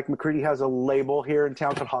 Mike McCready has a label here in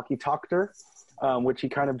town called Hockey Doctor, which he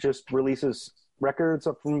kind of just releases records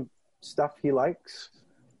up from stuff he likes.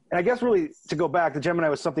 And I guess really to go back, the Gemini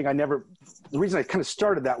was something the reason I kind of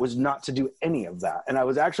started that was not to do any of that. And I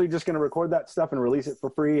was actually just going to record that stuff and release it for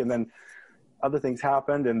free. And then other things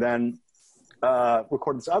happened, and then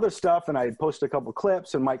recorded this other stuff, and I posted a couple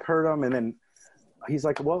clips, and Mike heard them. And then he's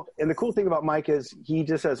like, well, and the cool thing about Mike is he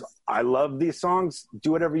just says, I love these songs.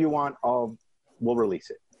 Do whatever you want. We'll release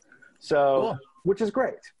it. So, cool. Which is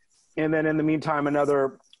great. And then in the meantime,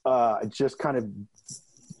 just kind of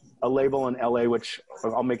a label in LA, which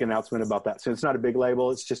I'll make an announcement about that. So it's not a big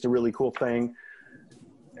label. It's just a really cool thing.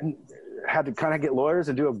 And had to kind of get lawyers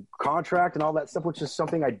and do a contract and all that stuff, which is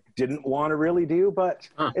something I didn't want to really do, but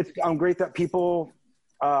I'm great that people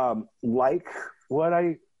like what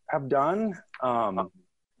I have done.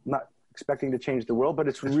 Not expecting to change the world, but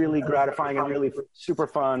it's really gratifying and really super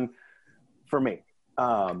fun for me.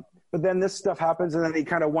 But then this stuff happens, and then you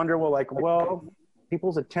kind of wonder, well,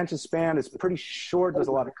 people's attention span is pretty short. There's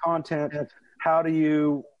a lot of content. How do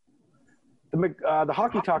you? The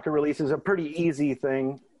Hockey Talker release is a pretty easy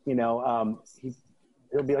thing. It'll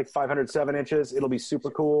be like 507 inches. It'll be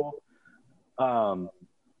super cool.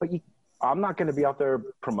 But I'm not going to be out there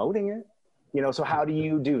promoting it. So how do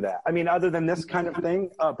you do that? I mean, other than this kind of thing,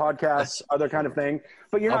 podcasts, other kind of thing,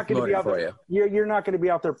 but you're not going to be out there. You're not going to be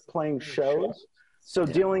out there playing shows. So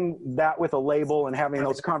dealing that with a label and having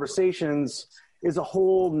those conversations is a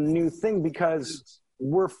whole new thing, because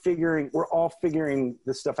we're all figuring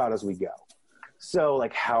this stuff out as we go. So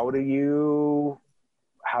like, how do you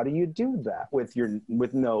do that with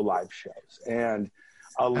no live shows and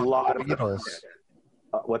a lot of Beatles?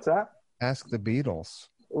 What's that? Ask the Beatles.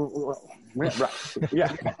 Right.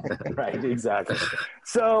 Yeah. Right. Exactly.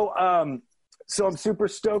 So I'm super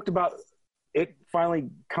stoked about it finally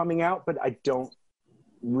coming out, but I don't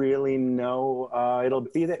really know.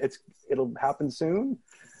 It'll happen soon.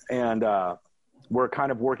 And, we're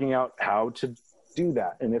kind of working out how to do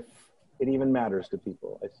that. And if it even matters to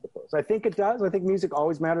people, I suppose. I think it does. I think music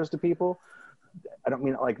always matters to people. I don't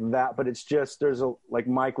mean it like that, but it's just, like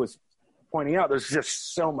Mike was pointing out, there's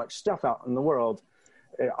just so much stuff out in the world.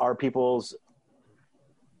 Are people's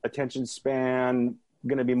attention span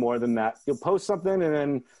going to be more than that? You'll post something and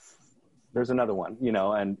then there's another one,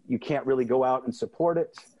 and you can't really go out and support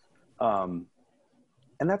it. And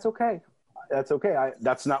that's okay. That's okay.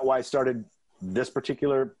 That's not why I started this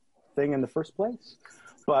particular thing in the first place.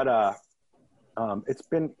 But it's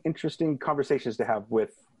been interesting conversations to have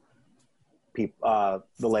with people,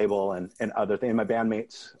 the label and other things, my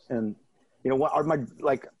bandmates. And, what are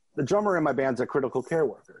the drummer in my band's a critical care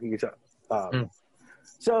worker.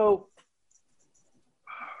 So,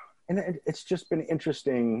 and it's just been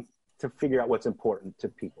interesting to figure out what's important to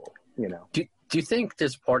people, Do you think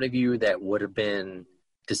there's part of you that would have been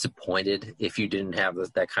disappointed if you didn't have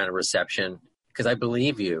that kind of reception? Because I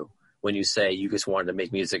believe you when you say you just wanted to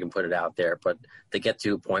make music and put it out there, but to get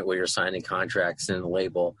to a point where you're signing contracts in the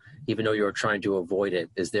label, even though you were trying to avoid it,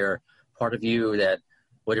 is there part of you that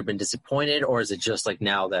would have been disappointed, or is it just like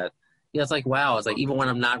now that, it's like, wow, it's like, even when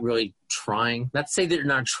I'm not really trying, not to say that you're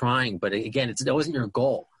not trying, but again, it wasn't your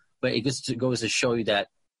goal, but it just goes to show you that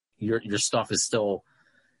your stuff is still,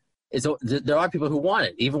 there are people who want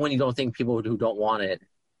it. Even when you don't think people who don't want it,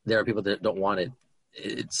 there are people that don't want it.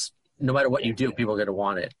 It's no matter what you do, people are going to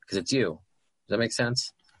want it because it's you. Does that make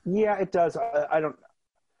sense? Yeah, it does. I don't,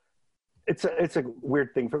 it's a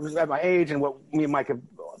weird thing for at my age and what me and Mike have,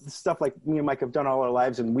 stuff like me and Mike have done all our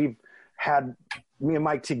lives. And me and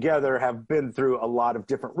Mike together have been through a lot of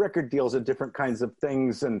different record deals and different kinds of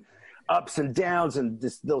things and ups and downs and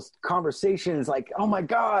those conversations like, oh my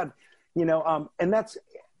God, and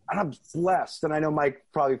I'm blessed. And I know Mike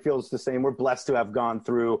probably feels the same. We're blessed to have gone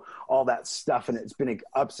through all that stuff, and it's been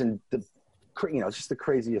ups and it's just the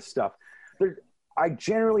craziest stuff. I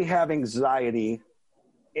generally have anxiety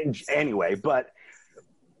anyway, but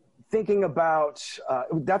thinking about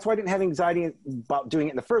that's why I didn't have anxiety about doing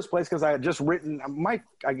it in the first place, because I had just written Mike.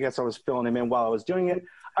 I guess I was filling him in while I was doing it.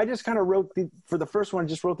 I just kind of wrote for the first one,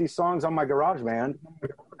 just wrote these songs on my GarageBand,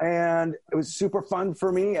 and it was super fun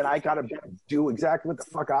for me. And I got to do exactly what the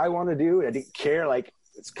fuck I want to do. I didn't care,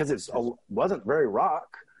 it's because it wasn't very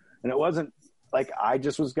rock, and it wasn't like I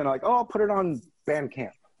just was gonna I'll put it on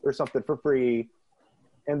Bandcamp or something for free,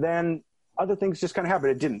 and then other things just kind of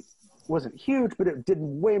happened. It wasn't huge, but it did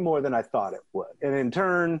way more than I thought it would, and in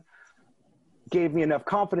turn gave me enough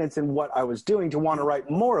confidence in what I was doing to want to write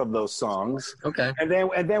more of those songs. Okay. And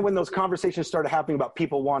then when those conversations started happening about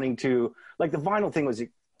people wanting to, the vinyl thing was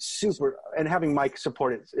super, and having Mike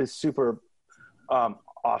support it is super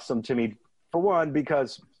awesome to me. For one,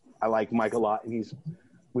 because I like Mike a lot, and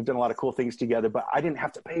we've done a lot of cool things together, but I didn't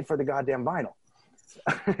have to pay for the goddamn vinyl.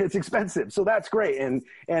 It's expensive. So that's great. And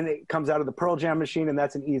it comes out of the Pearl Jam machine, and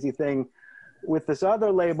that's an easy thing. With this other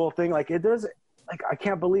label thing, I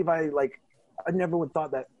can't believe I never would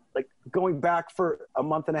thought that, going back for a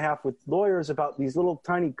month and a half with lawyers about these little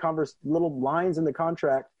tiny little lines in the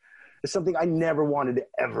contract is something I never wanted to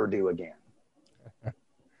ever do again.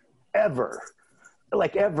 Ever.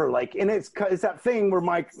 And it's that thing where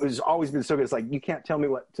Mike has always been so good. It's like, you can't tell me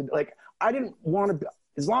what to do. I didn't want to,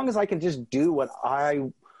 as long as I can just do what I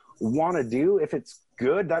want to do. If it's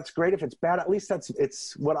good, that's great. If it's bad, at least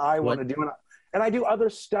it's what I want to do. And I do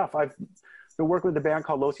other stuff. I've been working with a band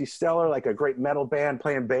called Losi Stellar, a great metal band,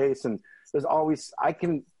 playing bass, and I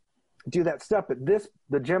can do that stuff. But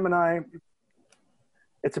the Gemini,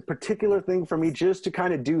 it's a particular thing for me just to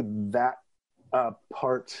kind of do that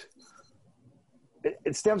part.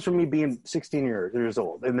 It stems from me being 16 years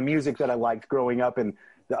old and the music that I liked growing up and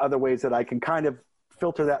the other ways that I can kind of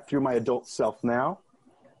filter that through my adult self now.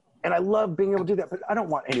 And I love being able to do that, but I don't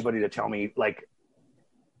want anybody to tell me like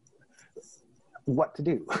what to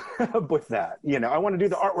do with that. You know, I want to do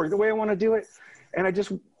the artwork the way I want to do it. And I'm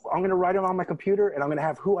going to write it on my computer and I'm going to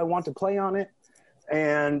have who I want to play on it.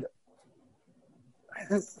 And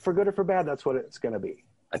for good or for bad, that's what it's going to be.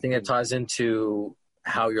 I think it ties into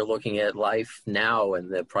how you're looking at life now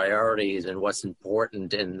and the priorities and what's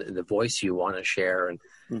important and the voice you want to share. And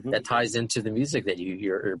that ties into the music that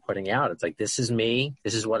you're putting out. It's like, this is me,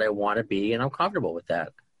 this is what I want to be, and I'm comfortable with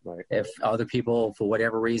that. Right. If other people, for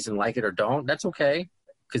whatever reason, like it or don't, that's okay,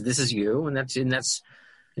 because this is you, and that's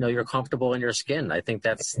you know, you're comfortable in your skin. I think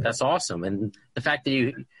that's awesome. And the fact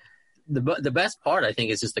that the best part, I think,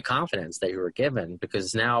 is just the confidence that you were given,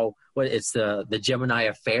 because now it's the Gemini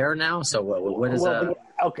Affair now. So what is that?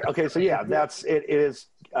 Okay. So yeah, it is.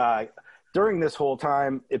 During this whole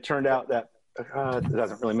time, it turned out that it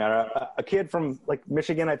doesn't really matter. A kid from like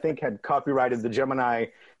Michigan, I think, had copyrighted the Gemini.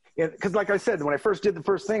 Because like I said, when I first did the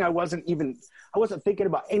first thing, I wasn't thinking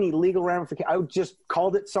about any legal ramifications. I just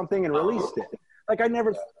called it something and released it. Like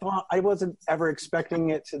I wasn't ever expecting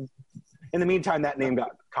it to. In the meantime, that name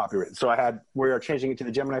got copyrighted. So we are changing it to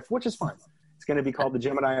the Gemini, which is fine. It's going to be called the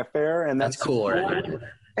Gemini Affair. And that's cool. Right?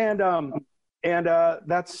 And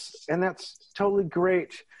that's totally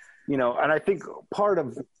great. You know, and I think part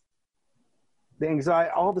of the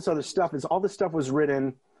anxiety, all this stuff was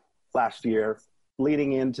written last year,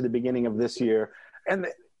 leading into the beginning of this year. And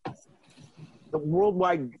the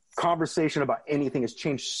worldwide conversation about anything has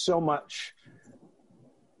changed so much.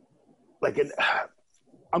 Like,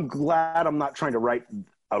 I'm glad I'm not trying to write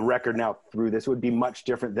a record now through this. It would be much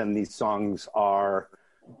different than these songs are,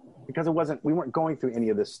 because we weren't going through any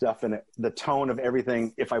of this stuff, and the tone of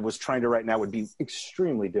everything, if I was trying to write now, would be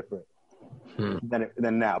extremely different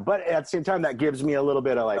than now. But at the same time, that gives me a little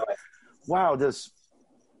bit of like, wow,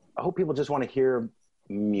 I hope people just want to hear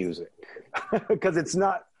music, because it's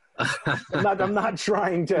not, I'm not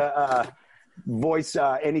trying to voice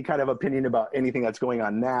any kind of opinion about anything that's going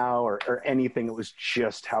on now or anything. It was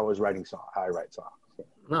just how I write songs.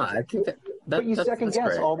 No, I think but you second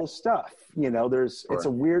guess all this stuff. You know, it's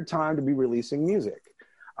a weird time to be releasing music.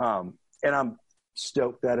 And I'm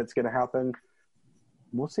stoked that it's going to happen.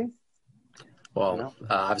 We'll see. Well,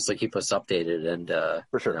 obviously keep us updated, and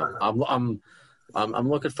for sure. You know, I'm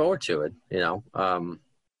looking forward to it. You know,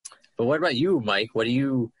 but what about you, Mike? What do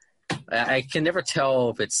you? I can never tell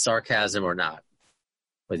if it's sarcasm or not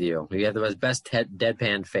with you. You have the best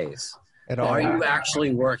deadpan face. Are you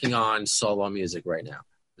actually working on solo music right now?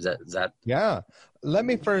 Is that? Yeah. Let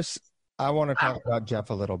me first. I want to talk about Jeff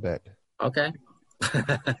a little bit. Okay.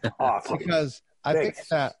 Awesome. Because I think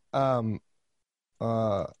that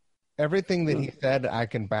everything that he said, I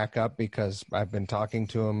can back up, because I've been talking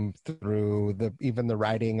to him through even the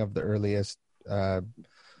writing of the earliest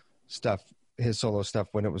stuff, his solo stuff,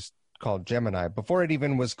 when it was called Gemini, before it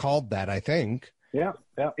even was called that, I think. Yeah.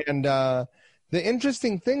 And the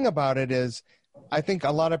interesting thing about it is, I think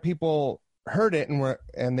a lot of people heard it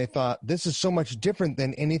and they thought, this is so much different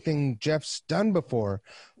than anything Jeff's done before.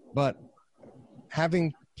 But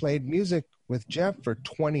having played music with Jeff for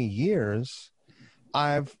 20 years,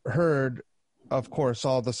 I've heard, of course,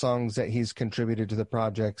 all the songs that he's contributed to the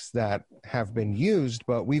projects that have been used,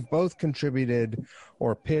 but we've both contributed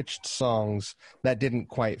or pitched songs that didn't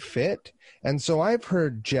quite fit. And so I've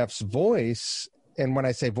heard Jeff's voice, and when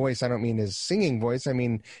I say voice, I don't mean his singing voice, I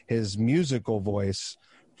mean his musical voice,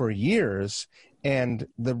 for years. And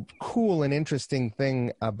the cool and interesting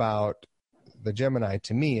thing about the Gemini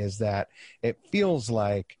to me is that it feels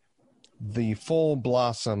like the full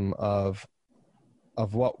blossom of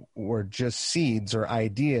what were just seeds or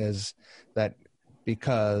ideas, that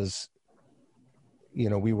because, you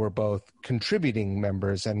know, we were both contributing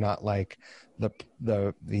members and not like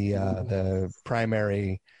the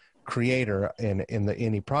primary creator in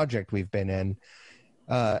any project we've been in.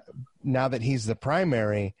 Now that he's the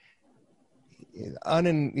primary,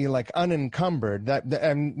 unencumbered, that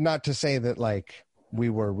and not to say that like we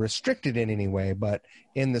were restricted in any way, but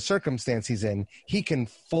in the circumstance he's in, he can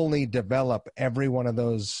fully develop every one of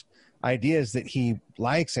those ideas that he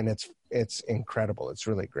likes, and it's incredible. It's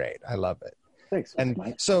really great. I love it. Thanks. And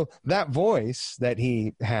Mike. So that voice that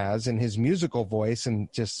he has, and his musical voice,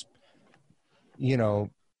 and just, you know,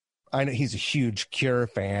 I know he's a huge Cure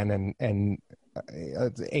fan, and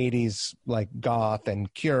 80s like goth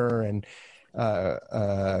and Cure and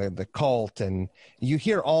the Cult, and you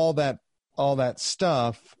hear all all that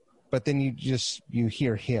stuff, but then you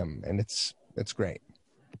hear him, and it's great.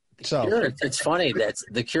 So Cure, it's funny that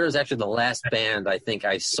The Cure is actually the last band I think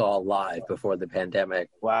I saw live before the pandemic.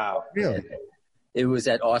 Wow. really, It was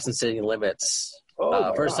at Austin City Limits.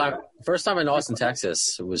 First time in Austin,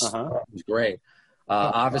 Texas. It was great.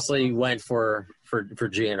 Obviously went for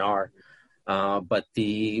GNR, but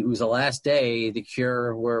it was the last day. The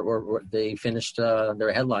Cure were they finished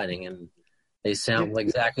their headlining, and they sound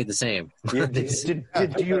exactly the same. Did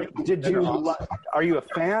you? Are you a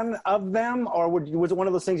fan of them, or was it one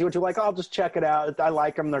of those things you went to like? Oh, I'll just check it out. I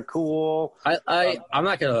like them. They're cool. I'm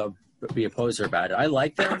not gonna be a poser about it. I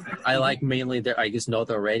like them. I like mainly I just know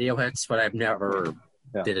their radio hits, but I've never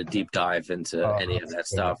did a deep dive into any of that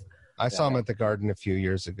stuff. I saw him at the Garden a few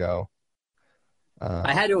years ago.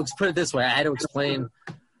 I had to put it this way. I had to explain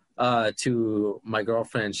to my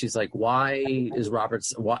girlfriend. She's like, "Why is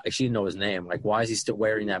she didn't know his name. Like, why is he still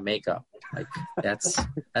wearing that makeup? Like,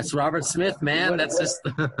 that's Robert Smith, man. That's just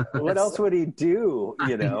what else would he do?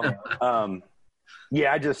 You know."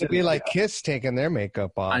 Yeah, it'd be like Kiss taking their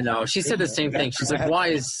makeup off. I know. She said the same thing. She's like,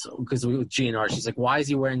 because with GNR, she's like, why is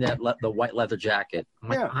he wearing the white leather jacket? I'm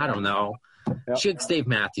like, I don't know. Yep. She had Dave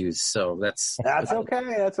Matthews, so that's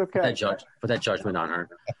okay. That's okay. Put that judgment on her.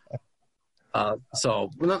 So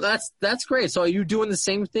that's great. So are you doing the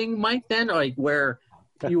same thing, Mike? Then, like where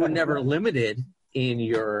you were never limited in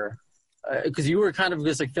your, because you were kind of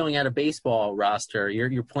just like filling out a baseball roster.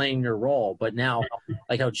 You're playing your role, but now,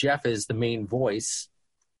 like how Jeff is the main voice,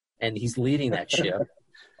 and he's leading that ship.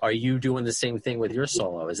 Are you doing the same thing with your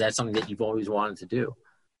solo? Is that something that you've always wanted to do?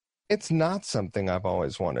 It's not something I've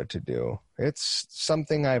always wanted to do. It's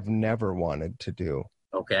something I've never wanted to do.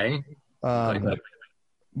 Okay. But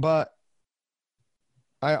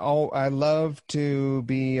I love to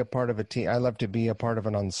be a part of a team. I love to be a part of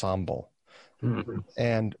an ensemble. Mm-hmm.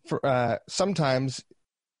 And for sometimes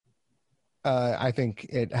I think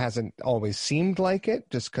it hasn't always seemed like it,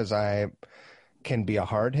 just because I can be a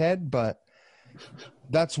hardhead, but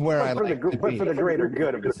that's where I like to be. For the greater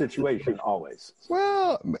good of the situation, always.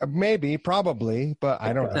 Well, maybe, probably, but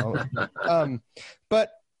I don't know.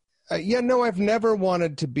 But I've never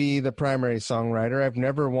wanted to be the primary songwriter. I've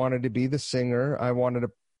never wanted to be the singer. I wanted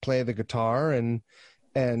to play the guitar and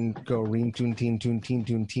go ream tune teen tune teen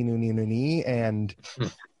tune teen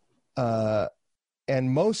and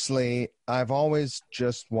mostly I've always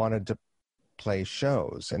just wanted to play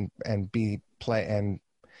shows and be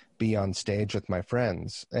on stage with my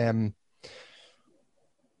friends.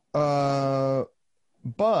 But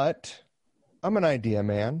I'm an idea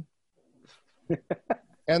man.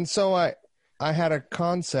 And so I had a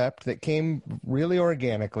concept that came really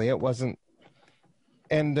organically. It wasn't,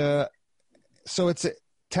 and so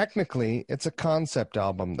technically it's a concept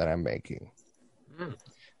album that I'm making.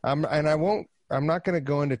 I'm not going to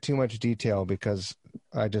go into too much detail because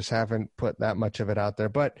I just haven't put that much of it out there,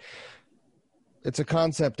 but it's a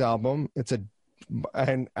concept album.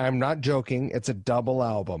 And I'm not joking. It's a double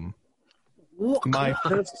album. My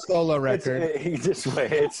first solo record.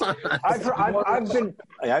 I've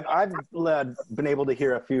been able to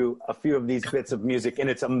hear a few of these bits of music, and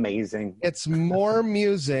it's amazing. It's more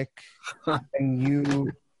music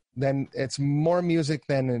than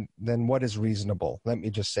what is reasonable. Let me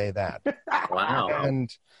just say that. Wow. And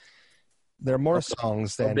there are more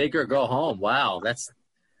songs than Go big or go home. Wow, that's.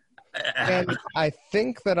 And I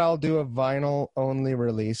think that I'll do a vinyl only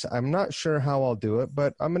release. I'm not sure how I'll do it,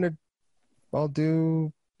 but I'll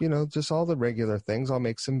do, just all the regular things. I'll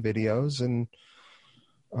make some videos and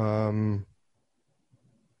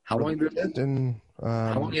how long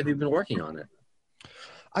have you been working on it?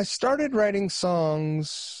 I started writing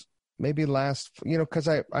songs maybe because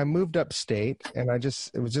I moved upstate, and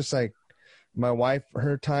it was just like my wife,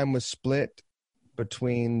 her time was split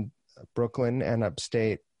between Brooklyn and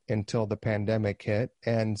upstate until the pandemic hit.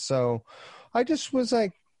 And so I just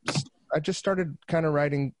started kind of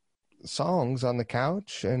writing songs on the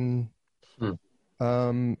couch, and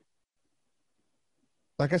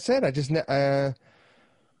like I said, I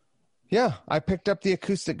picked up the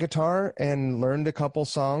acoustic guitar and learned a couple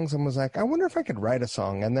songs and was like, I wonder if I could write a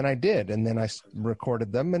song. And then I did, and then I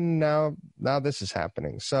recorded them, and now this is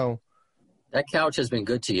happening. So that couch has been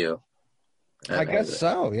good to you. I guess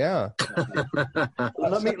so, yeah.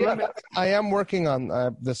 I am working on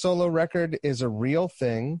the solo record. Is a real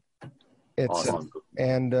thing. It's awesome.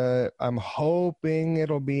 And I'm hoping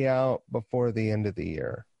it'll be out before the end of the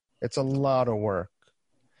year. It's a lot of work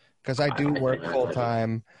because I do work full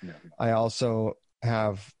time. Yeah. I also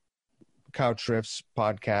have Couch Riffs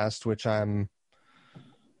podcast, which I'm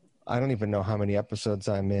I don't even know how many episodes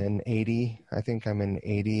I'm in. 80. I think I'm in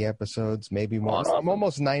 80 episodes, maybe more. Awesome. I'm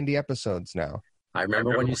almost 90 episodes now. I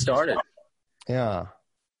remember when you started. Yeah.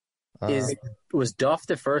 Was Duff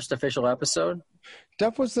the first official episode?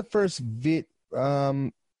 Duff was the first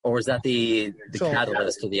or was that the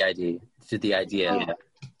catalyst to the idea?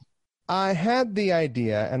 I had the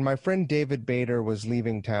idea, and my friend David Bader was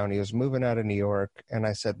leaving town. He was moving out of New York, and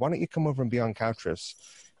I said, why don't you come over and be on Couch Riffs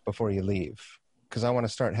before you leave? Because I want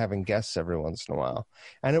to start having guests every once in a while.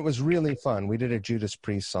 And it was really fun. We did a Judas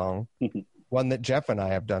Priest song, one that Jeff and I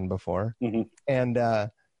have done before. Mm-hmm.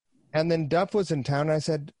 And then Duff was in town, and I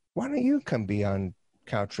said, why don't you come be on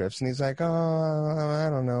Couch Riffs? And he's like, oh, I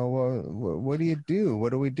don't know. What do you do? What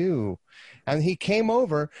do we do? And he came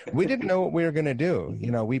over. We didn't know what we were going to do.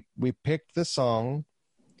 You know, we picked the song,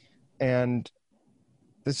 and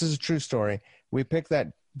this is a true story. We picked that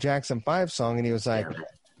Jackson 5 song, and he was like,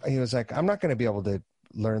 I'm not going to be able to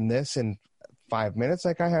learn this in 5 minutes.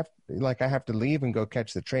 I have to leave and go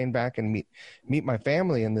catch the train back and meet my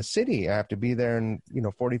family in the city. I have to be there in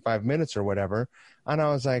 45 minutes or whatever. And I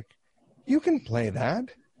was like, you can play that.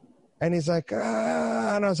 And he's like, and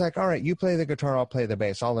I was like, all right, you play the guitar, I'll play the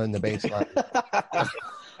bass. I'll learn the bass line.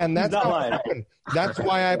 And that's how it happened. That's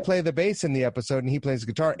why I play the bass in the episode and he plays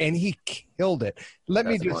guitar, and he killed it. Let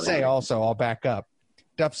me just say also, I'll back up.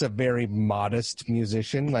 Duff's a very modest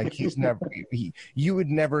musician. Like you would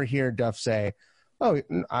never hear Duff say, oh,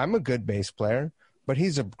 I'm a good bass player, but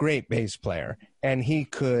he's a great bass player. And he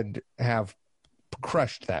could have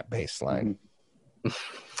crushed that bass line.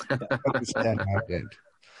 Instead, I did.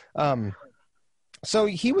 So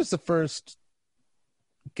he was the first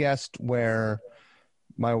guest where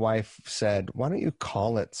my wife said, why don't you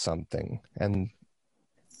call it something? And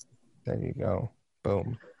there you go.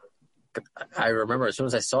 Boom. I remember as soon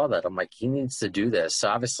as I saw that, I'm like, he needs to do this. So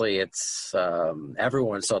obviously it's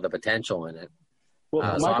everyone saw the potential in it.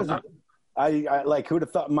 Well, I like, who would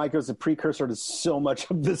have thought Mike was a precursor to so much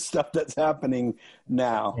of this stuff that's happening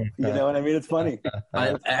now? You know what I mean? It's funny.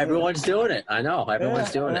 Everyone's doing it. I know.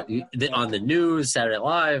 Everyone's doing it. On the news, Saturday Night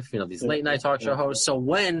Live, these late night talk show hosts. So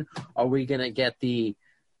when are we going to get the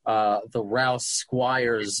Rouse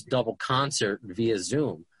Squires double concert via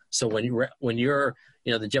Zoom? So when you're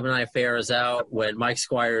the Gemini Affair is out, when Mike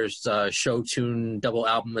Squires' show tune double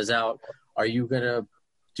album is out, are you going to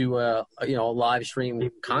do a live stream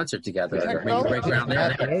concert together? Maybe break ground there.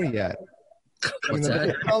 Not there yet.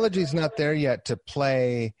 The technology's not there yet to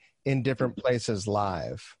play in different places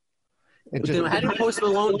live. How did Post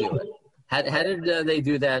Malone do it? How did they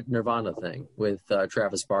do that Nirvana thing with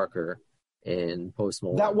Travis Barker and Post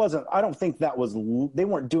Malone? That wasn't. I don't think that was. They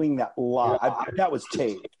weren't doing that live. That was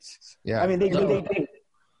taped. Yeah. I mean,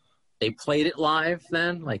 they played it live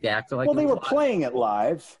then, like they acted like. Well, they were playing it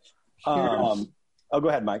live. Oh, go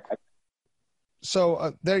ahead, Mike.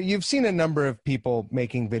 So you've seen a number of people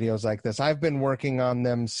making videos like this. I've been working on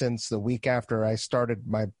them since the week after I started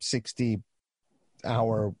my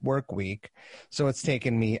 60-hour work week. So it's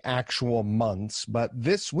taken me actual months. But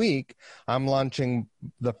this week, I'm launching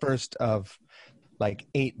the first of like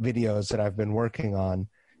 8 videos that I've been working on.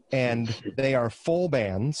 And they are full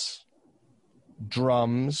bands,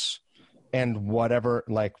 drums, and whatever,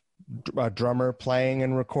 like a drummer playing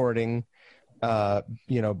and recording.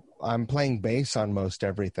 I'm playing bass on most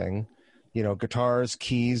everything, guitars,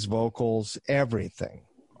 keys, vocals, everything,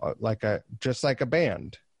 just like a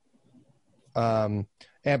band.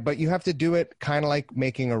 But you have to do it kind of like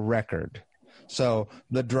making a record. So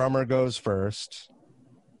the drummer goes first,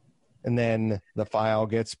 and then the file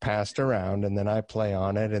gets passed around, and then I play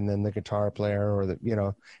on it, and then the guitar player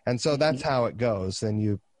and so that's how it goes. Then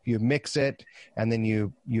you mix it, and then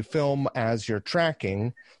you film as you're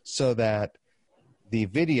tracking so that the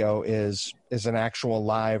video is an actual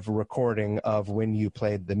live recording of when you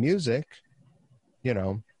played the music,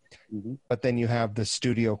 but then you have the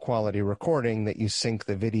studio quality recording that you sync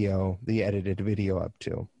the edited video up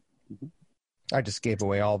to. Mm-hmm. I just gave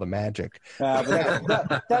away all the magic.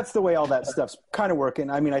 But that's the way all that stuff's kind of working.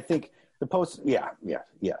 I mean, I think the post,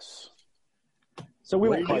 yes. So we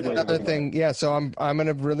won't call another thing. Yeah, so I'm going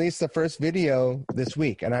to release the first video this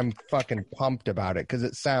week, and I'm fucking pumped about it because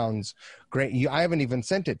it sounds great. I haven't even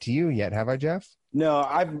sent it to you yet, have I, Jeff? No,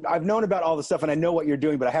 I've known about all the stuff, and I know what you're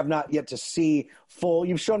doing, but I have not yet to see full.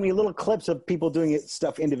 You've shown me little clips of people doing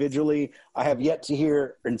stuff individually. I have yet to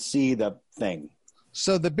hear and see the thing.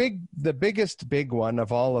 So the biggest big one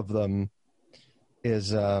of all of them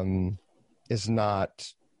is not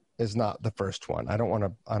the first one. I don't want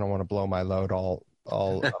to blow my load all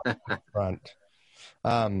up front.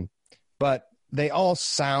 But they all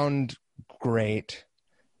sound great.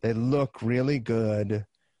 They look really good.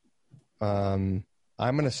 I'm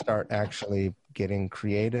going to start actually getting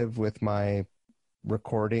creative with my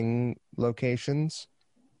recording locations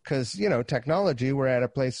because, technology, we're at a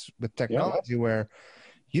place with technology where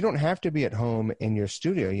you don't have to be at home in your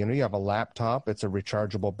studio. You have a laptop. It's a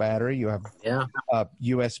rechargeable battery. You have a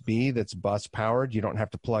USB that's bus powered. You don't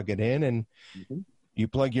have to plug it in. And you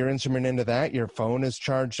plug your instrument into that. Your phone is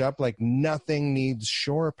charged up. Like nothing needs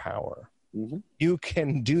shore power. You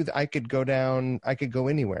can do that. I could go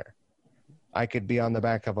anywhere. I could be on the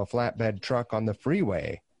back of a flatbed truck on the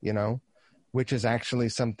freeway, which is actually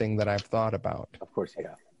something that I've thought about. Of course,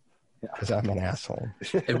 yeah. Because I'm an asshole.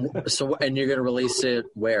 And you're going to release it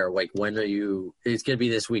where? Like, when are you? It's going to be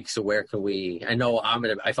this week. So where can we? I know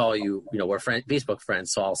I follow you. We're Facebook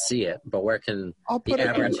friends, so I'll see it. But where can the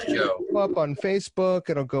average Joe? It'll go up on Facebook.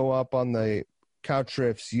 It'll go up on the Couch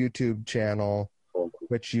Riffs YouTube channel,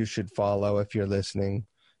 which you should follow if you're listening,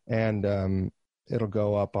 and it'll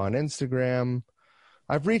go up on Instagram.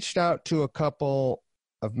 I've reached out to a couple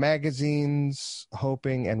of magazines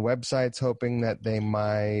and websites hoping that they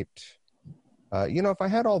might, if I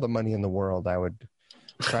had all the money in the world, I would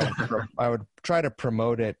try to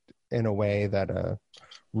promote it in a way that a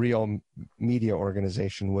real media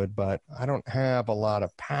organization would, but I don't have a lot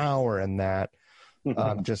of power in that.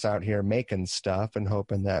 I'm just out here making stuff and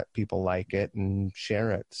hoping that people like it and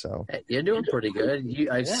share it. So you're doing pretty good.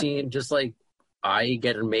 I've seen, just like, I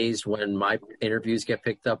get amazed when my interviews get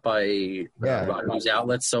picked up by news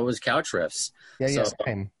outlets. So is Couch Riffs.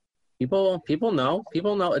 Same. People know.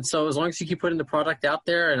 And so as long as you keep putting the product out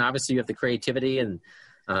there, and obviously you have the creativity and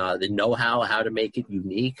the know-how how to make it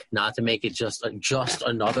unique, not to make it just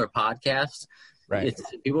another podcast. Right.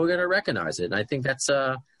 People are going to recognize it, and I think that's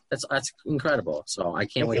incredible. So I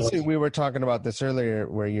can't wait. We were talking about this earlier,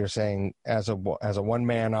 where you're saying as a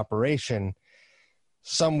one-man operation.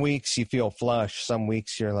 Some weeks you feel flush. Some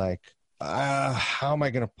weeks you're like, how am I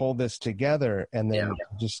going to pull this together? And then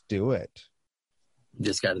just do it. You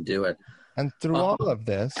just got to do it. And through all of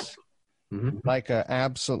this, like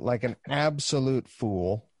an absolute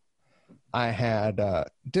fool, I had.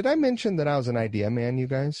 Did I mention that I was an idea man, you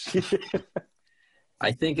guys?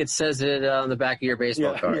 I think it says it on the back of your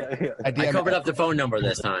baseball card. Yeah. I covered up the phone number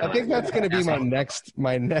this time. I think that's going to be my next.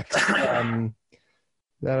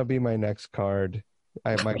 That'll be my next card.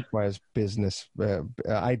 I have my business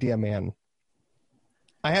idea man.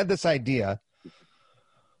 I had this idea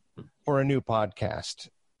for a new podcast,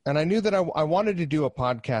 and I knew that I wanted to do a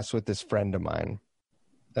podcast with this friend of mine,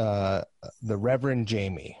 the Reverend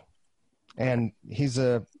Jamie, and he's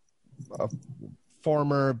a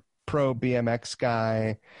former pro BMX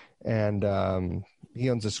guy, and he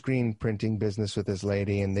owns a screen printing business with his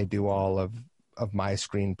lady, and they do all of my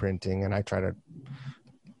screen printing, and I try to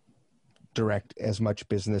direct as much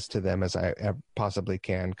business to them as I possibly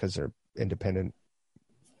can because they're independent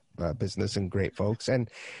business and great folks. And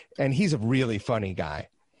he's a really funny guy,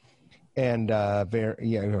 and I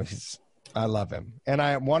love him. And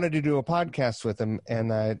I wanted to do a podcast with him,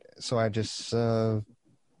 and I just kind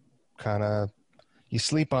of, you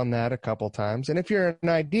sleep on that a couple times. And if you're an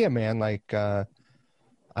idea man, like I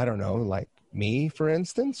don't know, like me, for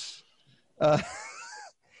instance,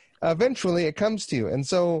 eventually it comes to you. And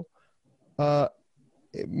so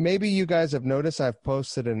maybe you guys have noticed I've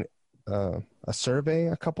posted a survey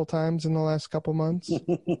a couple times in the last couple months.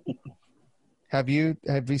 Have you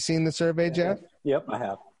seen the survey, Jeff? Yep, I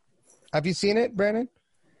have. Have you seen it, Brandon?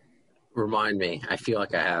 Remind me. I feel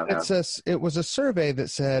like I have. It was a survey that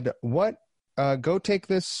said, go take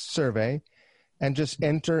this survey and just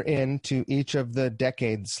enter into each of the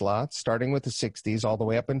decade slots, starting with the 60s all the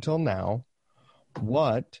way up until now.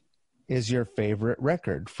 What is your favorite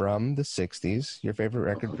record from the 60s, your favorite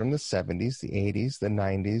record from the 70s, the 80s, the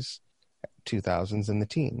 90s, 2000s, and the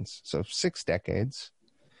teens? So 6 decades.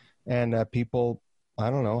 And people, I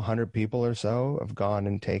don't know, 100 people or so have gone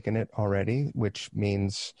and taken it already, which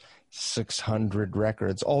means 600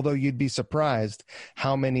 records. Although you'd be surprised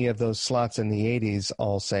how many of those slots in the 80s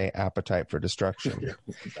all say Appetite for Destruction.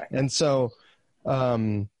 And so,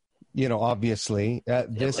 obviously,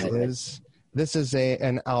 this is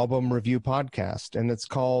an album review podcast, and it's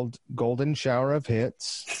called Golden Shower of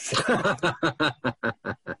Hits,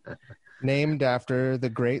 named after the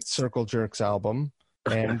great Circle Jerks album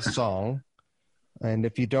and song. And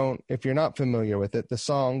if you're not familiar with it, the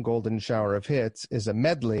song Golden Shower of Hits is a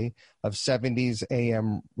medley of 70s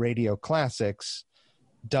AM radio classics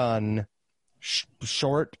done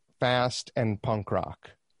short, fast, and punk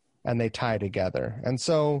rock. And they tie together. And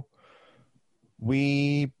so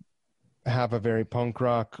we have a very punk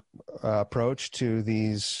rock approach to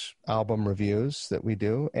these album reviews that we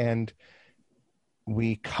do. And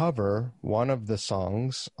we cover one of the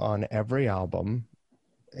songs on every album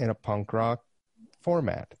in a punk rock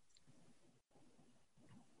format.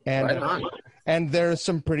 And Right on. and there's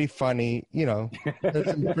some pretty funny, there's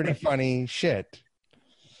some pretty funny shit.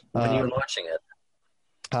 When are you launching it?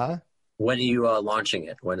 Huh? When are you launching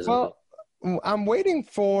it? When is Well, I'm waiting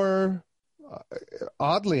for,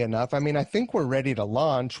 oddly enough, I mean, I think we're ready to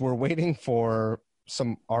launch. We're waiting for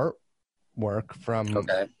some artwork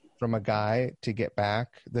from a guy to get back.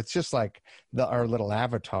 That's just like our little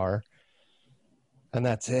avatar. And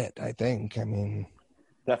that's it, I think. I mean,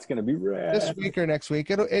 that's going to be rad. This week or next week,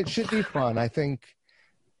 it should be fun. I think,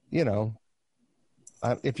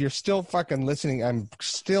 if you're still fucking listening, I'm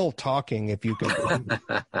still talking. If you can,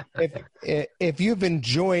 if you've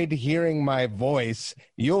enjoyed hearing my voice,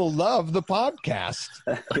 you'll love the podcast.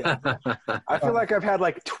 Yeah. I feel like I've had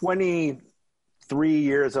like 23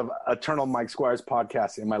 years of Eternal Mike Squires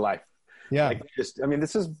podcast in my life. Yeah.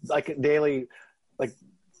 This is like a daily, like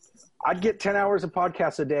I'd get 10 hours of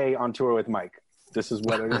podcasts a day on tour with Mike. This is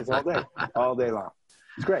what it is all day long.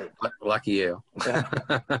 It's great. Lucky you. Yeah.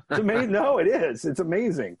 It's amazing. No, it is. It's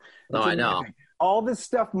amazing. No, I know. All this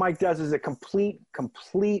stuff Mike does is a complete,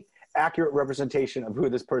 accurate representation of who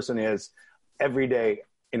this person is every day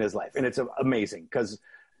in his life. And it's amazing because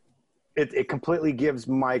it completely gives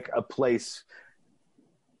Mike a place.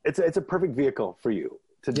 It's a perfect vehicle for you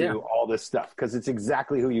to do all this stuff because it's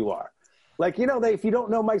exactly who you are. Like, if you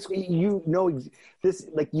don't know Mike, this,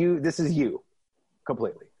 this is you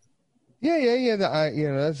completely. Yeah.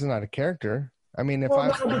 That's not a character. I mean,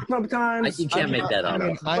 sometimes you can't make that up.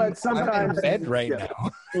 But sometimes I'm in bed right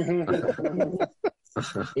now.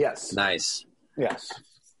 Yes. Nice. Yes.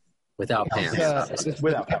 Without pants.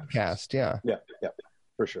 Without podcast. Yeah. Yeah.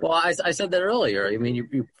 For sure. Well, I said that earlier. I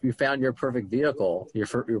mean, you found your perfect vehicle, your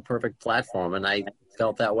perfect platform, and I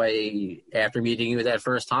felt that way after meeting you that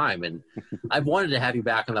first time. And I've wanted to have you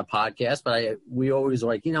back on the podcast, but we always were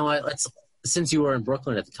like, since you were in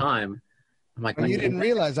Brooklyn at the time, I'm like, you didn't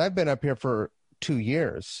realize I've been up here for 2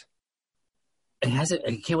 years. It hasn't.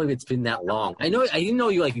 I can't believe it's been that long. I didn't know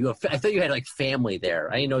you I thought you had like family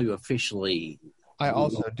there. I didn't know you officially. I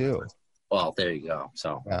also do. Well, there you go.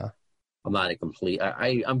 So yeah. I'm not a complete.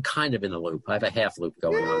 I'm kind of in the loop. I have a half loop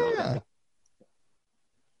going on. Yeah.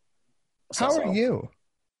 How are you?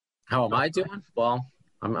 How am I doing? Well,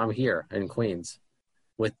 I'm here in Queens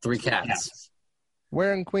with 3 cats.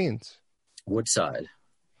 Where in Queens? Woodside.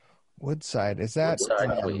 Is that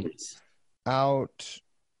Queens. Out?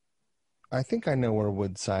 I think I know where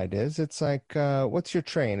Woodside is. It's like, what's your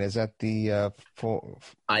train? Is that the?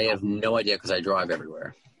 I have no idea because I drive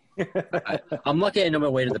everywhere. I'm lucky I know my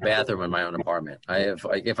way to the bathroom in my own apartment. I have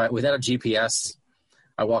without a GPS,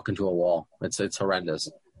 I walk into a wall. It's horrendous.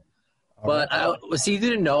 But you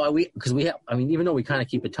didn't know even though we kind of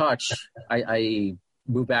keep in touch, I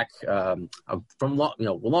moved back from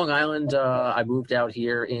Long Island. I moved out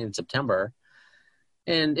here in September,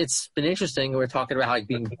 and it's been interesting. We're talking about how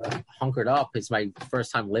being hunkered up. It's my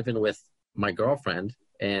first time living with my girlfriend,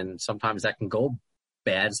 and sometimes that can go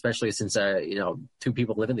bad, especially since 2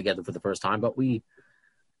 people living together for the first time. But we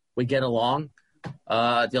get along.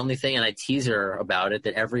 The only thing, and I tease her about it,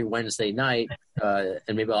 that every Wednesday night, and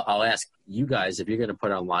maybe I'll ask you guys if you're going to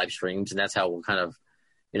put on live streams, and that's how we'll kind of,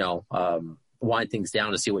 wind things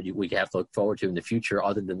down to see what we have to look forward to in the future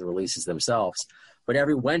other than the releases themselves. But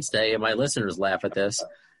every Wednesday, and my listeners laugh at this,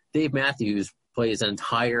 Dave Matthews plays an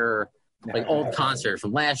entire old concert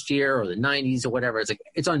from last year or the 90s or whatever.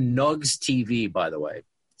 It's on Nugs TV, by the way.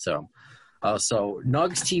 So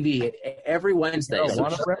Nugs TV every Wednesday.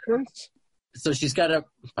 So she's got to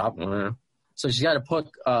put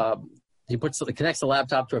he connects the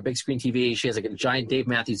laptop to a big screen TV. She has a giant Dave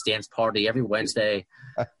Matthews dance party every Wednesday.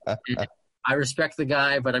 I respect the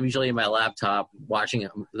guy, but I'm usually in my laptop watching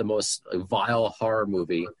the most vile horror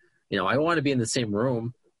movie. I want to be in the same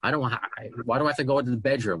room. Why do I have to go into the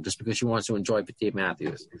bedroom just because she wants to enjoy Dave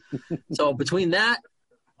Matthews? So between that,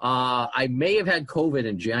 I may have had COVID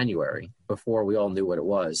in January before we all knew what it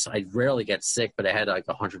was. I rarely get sick, but I had like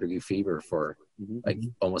 100-degree fever for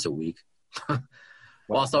almost a week.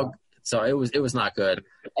 So it was not good.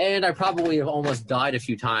 And I probably have almost died a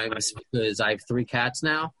few times because I have 3 cats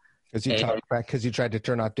now. Because you tried to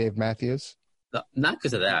turn off Dave Matthews? Not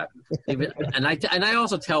because of that. And I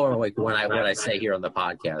also tell her what I say here on the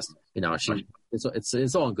podcast.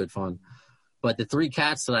 It's all in good fun. But the 3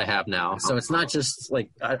 cats that I have now, so it's not just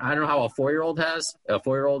like I don't know how a 4-year-old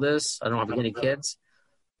is. I don't have any kids,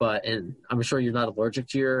 and I'm sure you're not allergic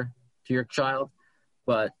to your child,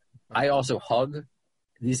 but I also hug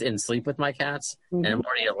these and sleep with my cats, and I'm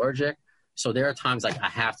already allergic. So there are times like I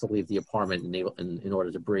have to leave the apartment in order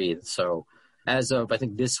to breathe. So as of I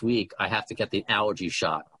think this week, I have to get the allergy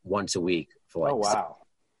shot once a week for like. Oh wow!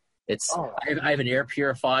 I have an air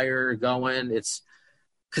purifier going. It's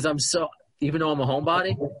because even though I'm a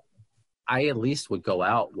homebody, I at least would go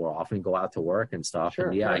out more often, go out to work and stuff. Sure,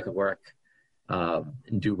 and I could work and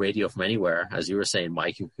do radio from anywhere. As you were saying,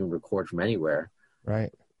 Mike, you can record from anywhere.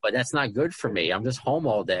 Right. But that's not good for me. I'm just home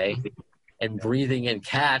all day and breathing in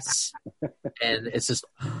cats. And it's just,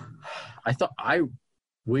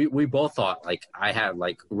 we both thought like I had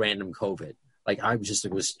like random COVID. Like I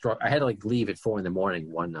had to like leave at 4 a.m.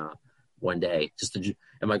 one day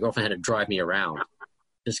and my girlfriend had to drive me around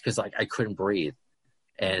just because like I couldn't breathe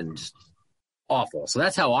and awful. So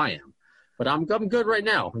that's how I am. But I'm good right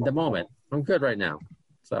now at the moment. I'm good right now.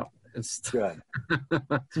 So it's good.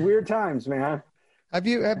 It's weird times, man. Have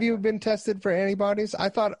you been tested for antibodies? I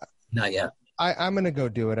thought not yet. I'm going to go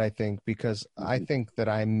do it, I think, because I think that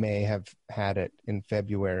I may have had it in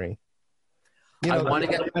February. You know,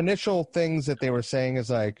 the initial things that they were saying is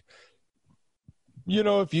like, you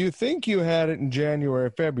know, if you think you had it in January,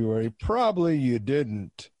 February, probably you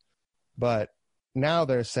didn't. But now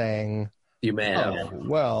they're saying you may have.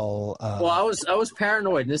 Well, I was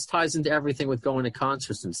paranoid, and this ties into everything with going to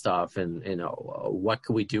concerts and stuff. And what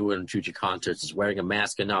could we do in future concerts? Is wearing a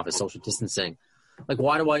mask enough? Is social distancing? Like,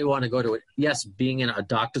 why do I want to go to it? Yes, being in a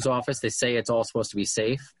doctor's office, they say it's all supposed to be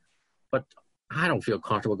safe, but I don't feel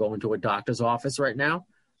comfortable going to a doctor's office right now.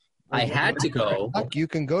 I had to go. You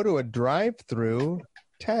can go to a drive-through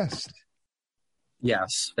test.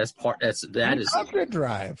 Yes, that is a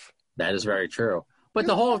drive. That is very true. But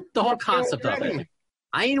the whole concept of it,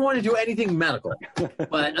 I didn't want to do anything medical.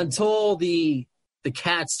 But until the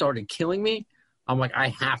cats started killing me, I'm like, I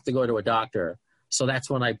have to go to a doctor. So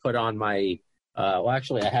that's when I put on my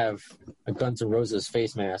actually I have a Guns N' Roses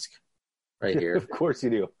face mask right here. Of course you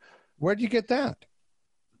do. Where'd you get that?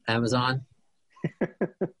 Amazon.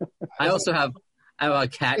 I also have a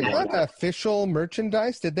cat. Is that official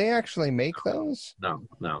merchandise? Did they actually make those? No.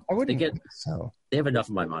 I wouldn't think so. They have enough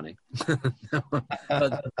of my money.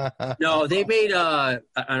 No, they made, I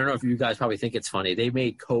don't know if you guys probably think it's funny. They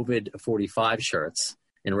made COVID-45 shirts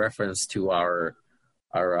in reference to our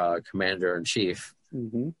commander-in-chief.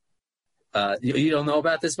 Mm-hmm. You don't know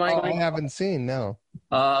about this, Mike? Oh, I haven't seen, no.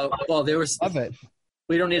 Well, there was... Love it.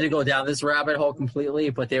 We don't need to go down this rabbit hole completely,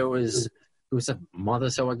 but it was a month or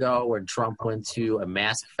so ago when Trump went to a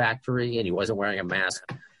mask factory and he wasn't wearing a mask.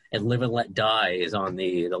 And Live and Let Die is on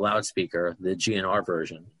the loudspeaker, the GNR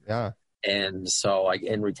version. Yeah. And so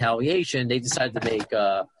in retaliation, they decided to make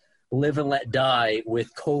Live and Let Die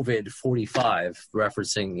with COVID-45,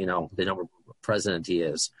 referencing, the number of president he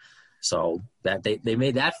is. So that they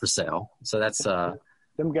made that for sale. So that's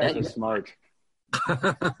them guys are smart.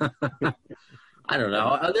 I don't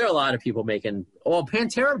know. There are a lot of people making. Well,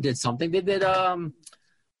 Pantera did something. They did.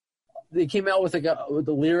 They came out with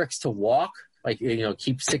the lyrics to Walk, like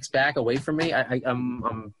keep six back away from me.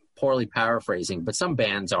 I'm poorly paraphrasing, but some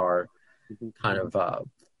bands are kind of. Gotta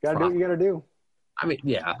do what you gotta do. I mean,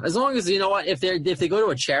 yeah. As long as if they go to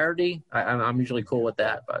a charity, I'm usually cool with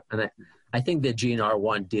that. But I think the GNR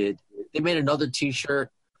one did. They made another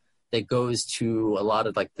T-shirt that goes to a lot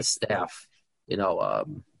of like the staff.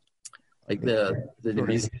 Like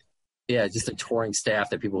just the touring staff,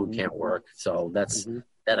 that people who can't work. So that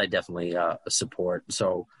I definitely support.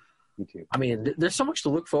 So, me too. I mean, there's so much to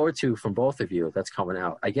look forward to from both of you that's coming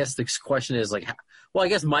out. I guess the question is like, well, I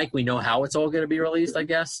guess Mike, we know how it's all going to be released. I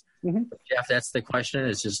guess Jeff, that's the question.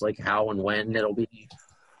 It's just like how and when it'll be.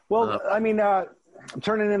 Well, I'm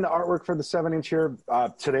turning in the artwork for the 7-inch here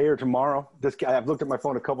today or tomorrow. I've looked at my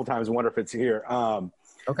phone a couple times and wonder if it's here.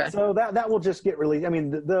 Okay. So that will just get released. I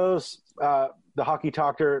mean, those the Hockey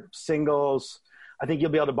Talker singles, I think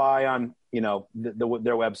you'll be able to buy on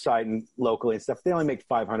their website and locally and stuff. They only make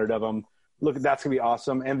 500 of them. Look, that's gonna be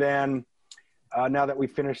awesome. And then now that we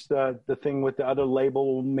finished the thing with the other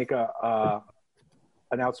label, we'll make a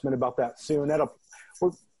announcement about that soon. The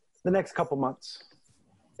next couple months,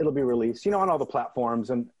 it'll be released. On all the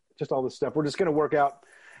platforms and just all this stuff. We're just gonna work out.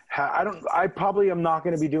 I probably am not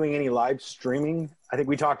going to be doing any live streaming. I think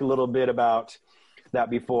we talked a little bit about that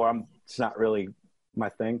before. It's not really my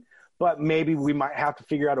thing, but maybe we might have to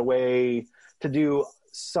figure out a way to do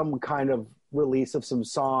some kind of release of some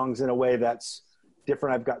songs in a way that's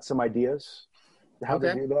different. I've got some ideas how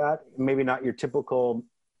to do that. Maybe not your typical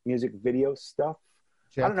music video stuff.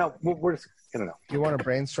 Jeff, I don't know. We're just, I don't know. You want to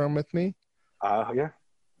brainstorm with me? Yeah.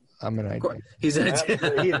 I'm an idea. He's an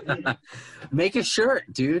idea. Make a shirt,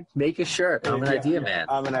 dude. Make a shirt. I'm an idea man.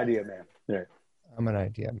 I'm an idea man. Yeah. I'm an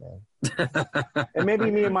idea man. And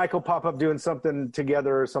maybe me and Mike will pop up doing something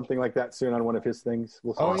together or something like that soon on one of his things.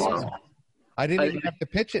 We'll see. Oh, yeah. I didn't even have to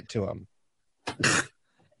pitch it to him.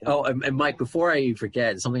 Oh, and Mike, before I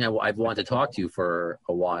forget, something I've wanted to talk to you for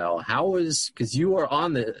a while. How was, because you were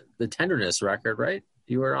on the Tenderness record, right?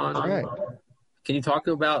 You were on. Right. Can you talk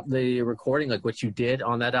about the recording, like what you did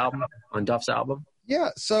on that album, on Duff's album? Yeah.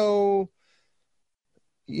 So,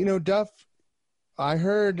 Duff, I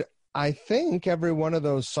heard, I think, every one of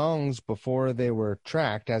those songs before they were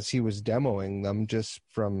tracked as he was demoing them, just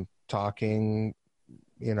from talking,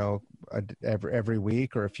 every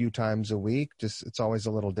week or a few times a week. Just, it's always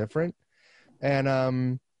a little different.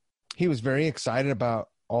 And he was very excited about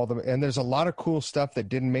and there's a lot of cool stuff that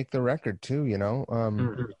didn't make the record too,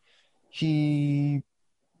 mm-hmm. He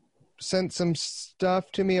sent some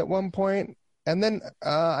stuff to me at one point, and then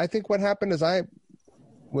I think what happened is I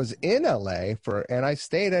was in LA and I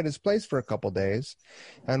stayed at his place for a couple days,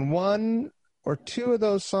 and one or two of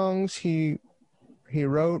those songs he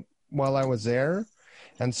wrote while I was there,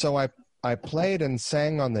 and so I played and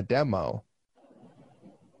sang on the demo.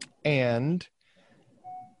 And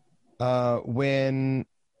when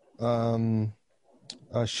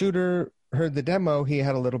Shooter heard the demo, he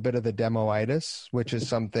had a little bit of the demo-itis, which is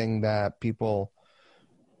something that people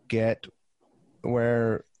get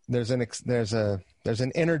where there's an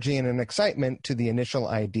energy and an excitement to the initial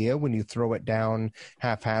idea when you throw it down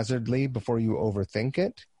haphazardly before you overthink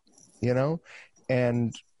it,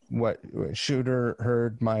 and what Shooter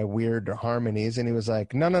heard my weird harmonies, and he was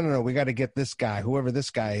like, no, we got to get this guy, whoever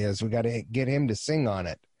this guy is, we got to get him to sing on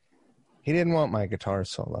it. He didn't want my guitar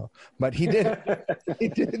solo, but he did. He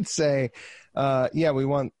did say, we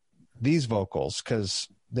want these vocals, because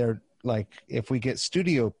they're like, if we get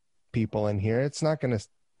studio people in here, it's going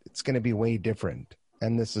to be way different,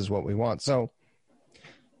 and this is what we want. So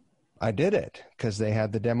I did it because they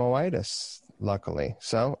had the demo-itis, luckily.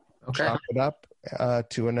 So chop it up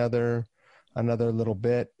to another little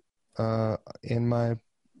bit in my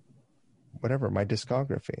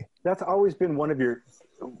discography. That's always been one of your,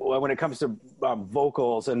 when it comes to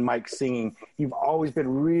vocals and Mike singing, you've always been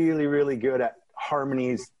really, really good at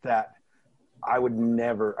harmonies that I would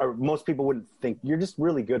never, or most people wouldn't think. You're just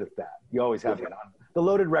really good at that. You always have been on the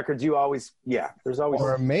Loaded records. You always, there's always.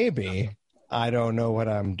 Or maybe I don't know what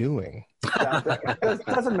I'm doing. It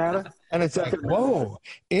doesn't matter. And it's like, whoa,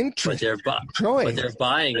 interesting choice. But they're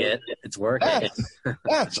buying it. It's working.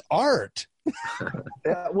 That's art.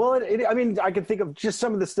 Well, I can think of just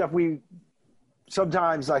some of the stuff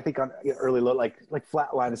sometimes I think on early load, like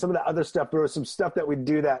Flatline and some of the other stuff. There was some stuff that we'd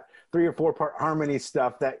do, that 3 or 4 part harmony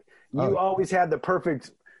stuff that you always had the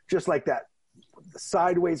perfect, just like that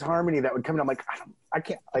sideways harmony that would come in. I'm like, I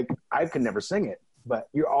can't, like, I could never sing it, but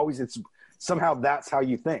you're always, it's somehow that's how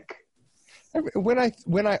you think. When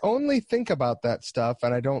I only think about that stuff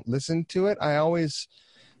and I don't listen to it,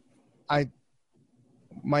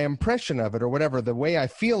 my impression of it, or whatever, the way I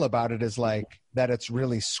feel about it is like that it's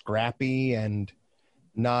really scrappy and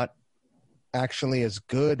not actually as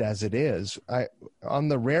good as it is. On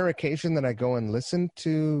the rare occasion that I go and listen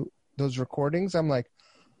to those recordings, I'm like,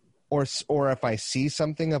 or if I see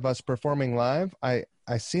something of us performing live, I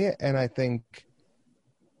see it and I think,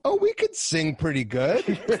 oh, we could sing pretty good.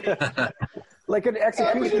 Like an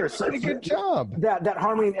Executioner song. Pretty good job. That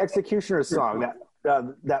harmony and Executioner song,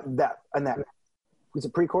 that was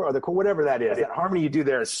it pre-chorus or the chorus, whatever that is. That harmony you do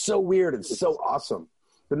there is so weird and so awesome.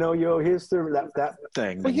 The no yo, here's that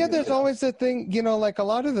thing. Well, yeah, there's always that thing, like a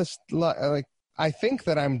lot of this, like I think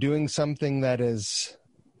that I'm doing something that is,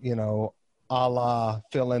 a la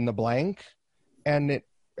fill in the blank, but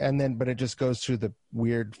it just goes through the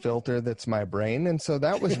weird filter that's my brain. And so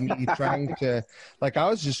that was me trying to, like, I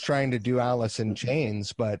was just trying to do Alice in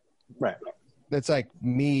Chains, but right. It's like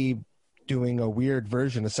me doing a weird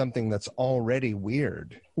version of something that's already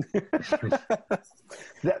weird.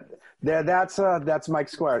 That's Mike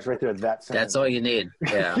Squires right there. That's all you need.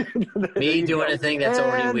 Yeah. Me doing a thing that's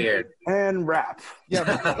already weird. And rap.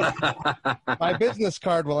 Yeah. My business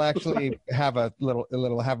card will actually have have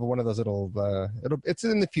one of those little, it's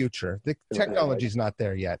in the future. The technology's not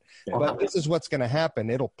there yet, but this is what's going to happen.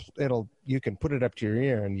 You can put it up to your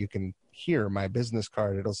ear and you can hear my business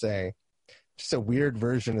card. It'll say, just a weird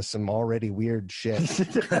version of some already weird shit.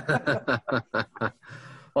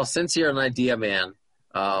 Well, since you're an idea man,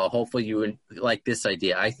 hopefully you like this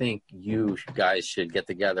idea. I think you guys should get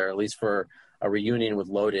together, at least for a reunion with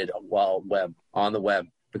Loaded on the web,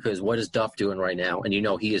 because what is Duff doing right now? And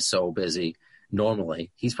he is so busy.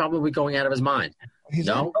 Normally, he's probably going out of his mind. He's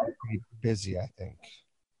busy, I think.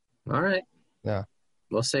 All right. Yeah.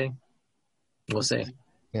 We'll see.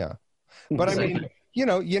 Yeah. But I mean, you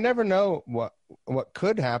know, you never know what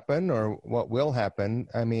could happen or what will happen.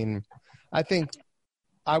 I mean, I think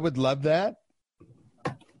I would love that.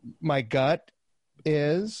 My gut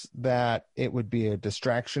is that it would be a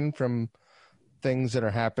distraction from things that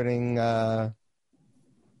are happening that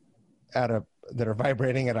are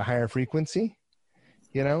vibrating at a higher frequency,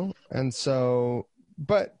 you know? And so,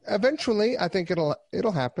 but eventually I think it'll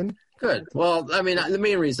happen. Good. Well, I mean, the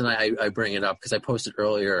main reason I bring it up, because I posted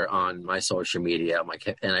earlier on my social media,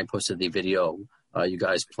 and I posted the video, you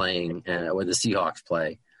guys playing when the Seahawks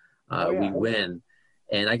play. We win.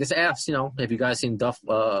 And I guess I asked, you know, have you guys seen Duff's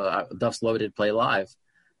Loaded play live?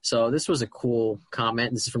 So this was a cool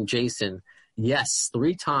comment. This is from Jason. Yes,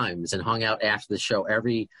 3 times, and hung out after the show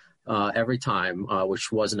every time,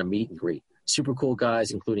 which wasn't a meet and greet. Super cool guys,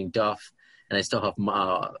 including Duff. And I still have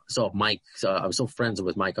Mike. I'm still friends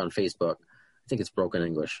with Mike on Facebook. I think it's broken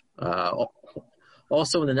English.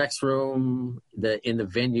 Also, in the next room, in the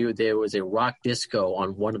venue, there was a rock disco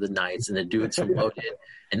on one of the nights, and the dudes from Loaded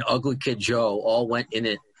and Ugly Kid Joe all went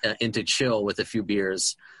into chill with a few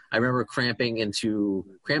beers. I remember cramping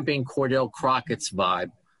Cordell Crockett's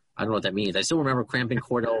vibe. I don't know what that means. I still remember cramping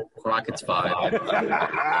Cordell Crockett's vibe.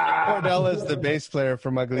 Cordell is the bass player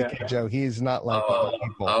from Ugly Kid Joe. He's not like other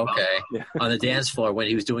people. Okay. On the dance floor when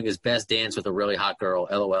he was doing his best dance with a really hot girl,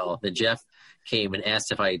 LOL. Then Jeff came and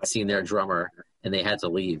asked if I had seen their drummer, and they had to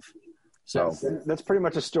leave. So that's pretty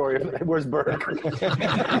much a story of where's Burke.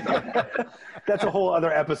 That's a whole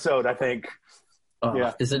other episode, I think.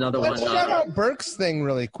 There's another one. Let's shout out Burke's thing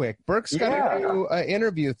really quick. Burke's got a new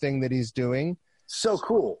interview thing that he's doing. So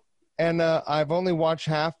cool. And I've only watched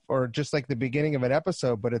half or just like the beginning of an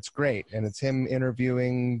episode, but it's great. And it's him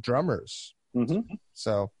interviewing drummers. Mm-hmm.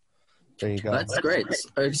 So there you go. That's great.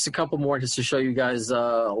 Just a couple more just to show you guys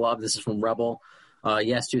love. This is from Rebel.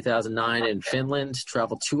 Yes, 2009 in Finland.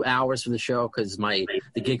 Traveled 2 hours for the show because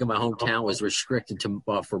the gig in my hometown was restricted to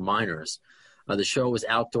for minors. The show was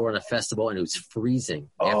outdoor in a festival, and it was freezing.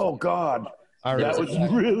 Oh, God. That was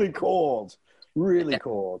really cold. Really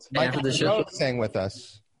cold. After the show, sang with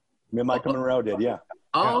us. Michael Monroe did, yeah.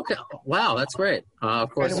 Oh, okay. Wow, that's great. Of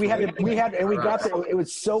course. And we got there. It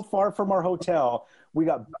was so far from our hotel. We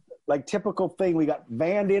got, like typical thing, we got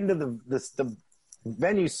vanned into the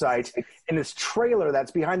venue site in this trailer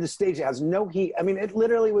that's behind the stage. It has no heat. I mean, it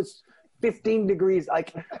literally was 15 degrees.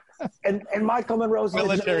 Like, and Michael Monroe's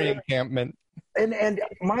military encampment. And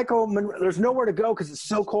Michael Monroe, there's nowhere to go because it's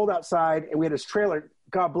so cold outside. And we had his trailer.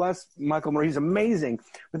 God bless Michael Monroe. He's amazing,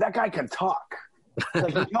 but that guy can talk.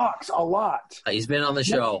 Like, he talks a lot. He's been on the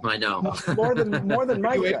show. I know. More than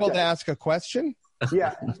Mike. Were you able to ask a question?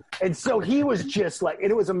 Yeah. And so he was just like,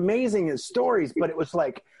 it was amazing, his stories, but it was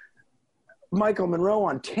like Michael Monroe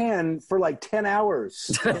on 10 for like 10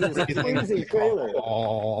 hours. It was an amazing trailer.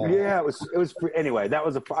 Yeah, it was anyway,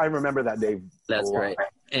 I remember that day. That's great.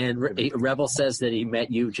 And Rebel says that he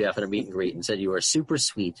met you, Jeff, at a meet and greet and said you were super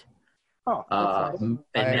sweet. Oh,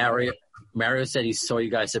 and Mario said he saw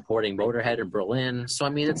you guys supporting Motorhead in Berlin. So, I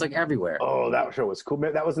mean, it's like everywhere. Oh, that show was cool.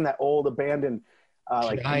 That was in that old abandoned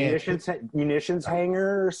like munitions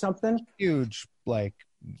hangar or something. Huge, like,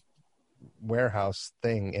 warehouse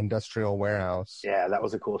thing, industrial warehouse. Yeah, that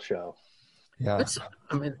was a cool show. Yeah.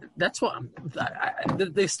 That's what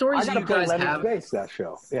the stories you guys have. Space, that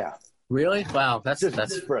show. Yeah. Really? Wow. That's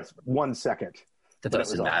for 1 second. That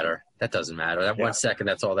doesn't matter. That doesn't matter. That 1 second,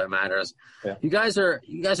 that's all that matters. Yeah. You guys are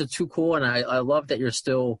too cool, and I love that you're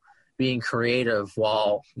still being creative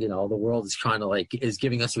while, you know, the world is trying to is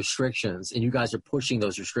giving us restrictions, and you guys are pushing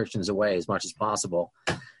those restrictions away as much as possible.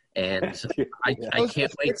 And I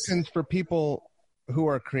can't wait for people who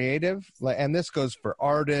are creative, and this goes for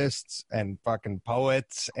artists and fucking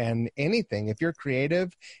poets and anything. If you're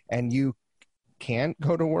creative and you can't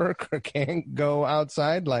go to work or can't go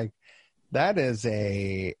outside, like, that's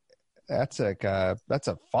a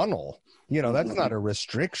funnel. You know, that's not a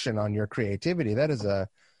restriction on your creativity. That is a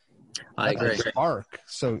spark.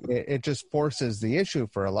 So it just forces the issue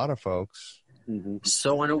for a lot of folks. Mm-hmm.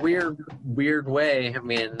 So in a weird way, I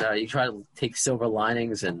mean, you try to take silver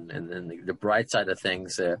linings and then the bright side of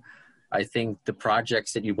things. I think the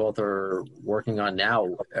projects that you both are working on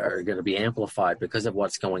now are going to be amplified because of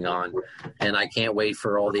what's going on. And I can't wait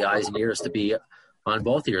for all the eyes and ears to be on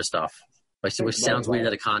both of your stuff. Which sounds weird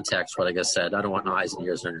out of context, what I just said. I don't want eyes and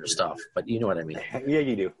ears on your stuff, but you know what I mean. Yeah,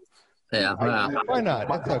 you do. Yeah. Why not?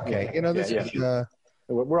 It's okay. You know, this is...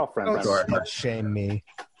 we're all friends. Don't shame me.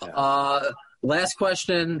 Last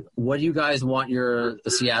question. What do you guys want the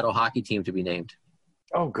Seattle hockey team to be named?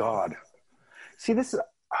 Oh, God. See, this is...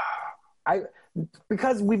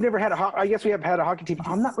 because we've never had I guess we have had a hockey team.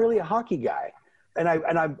 I'm not really a hockey guy. and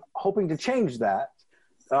I'm hoping to change that.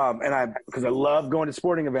 Because I love going to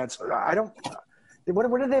sporting events. I don't.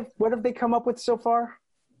 What have they come up with so far?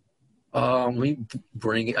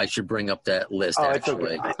 I should bring up that list. Oh,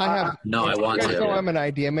 actually, okay. I want to. So I'm an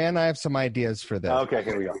idea man. I have some ideas for this. Okay,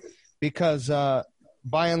 here we go. Because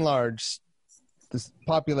by and large, the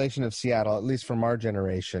population of Seattle, at least from our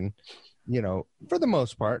generation, for the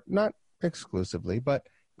most part, not exclusively, but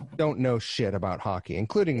don't know shit about hockey,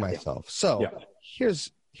 including myself. So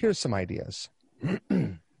here's some ideas.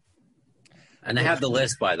 And I have the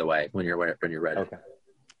list, by the way, when you're ready. Okay.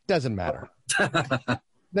 Doesn't matter.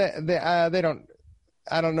 They don't.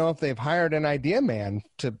 I don't know if they've hired an idea man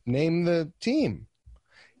to name the team.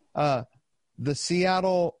 The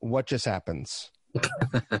Seattle. What just happens?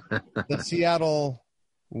 The Seattle.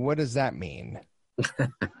 What does that mean?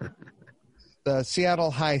 The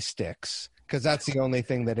Seattle High Sticks, because that's the only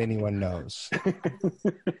thing that anyone knows.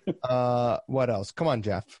 What else? Come on,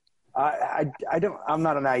 Jeff. I don't. I'm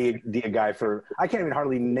not an idea guy for. I can't even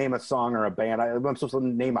hardly name a song or a band. I'm supposed to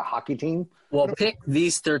name a hockey team. Well, pick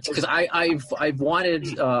these 13 because I've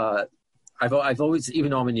wanted. I've always,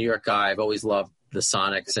 even though I'm a New York guy, I've always loved the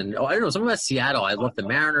Sonics, and I don't know, something about Seattle. I love the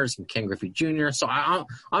Mariners and Ken Griffey Jr. So I'm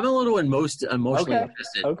a little emotionally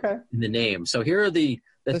invested in the name. So here are the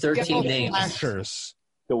 13 Seattle names. Slashers.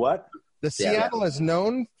 The what? The Seattle is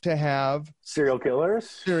known to have serial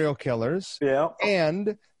killers. Yeah.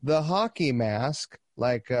 And the hockey mask,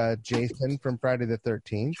 like Jason from Friday the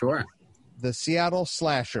 13th. Sure. The Seattle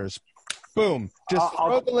Slashers. Boom. Just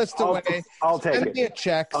throw the list away. I'll take Send it. me a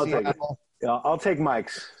check, Seattle. Yeah, I'll take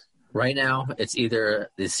Mike's. Right now, it's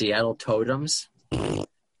either the Seattle Totems,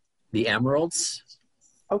 the Emeralds,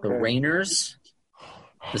 the Rainers,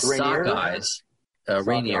 the Sockeyes,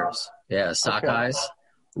 Rainiers. Yeah, Sockeyes,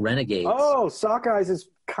 Renegades. Oh, Sockeyes is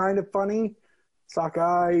kind of funny.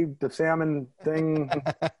 Sockeye, the salmon thing.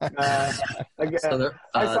 I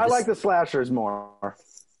like the Slashers more.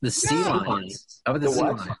 The Sea Lions. How about the Sea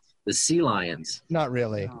Lions? The Sea Lions. Not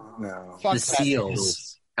really. No. Fuck the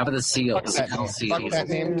Seals. How about the Seals? Fuck that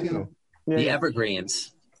name too. The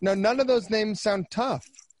Evergreens. No, none of those names sound tough.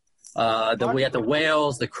 We got the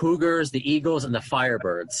Whales, the Cougars, the Eagles, and the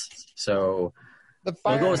Firebirds. So the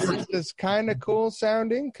Firebirds is kind of cool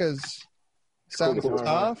sounding because sounds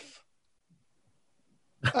tough.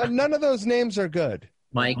 None of those names are good.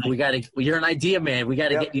 Mike, you're an idea man. We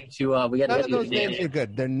gotta get you to. None of those names are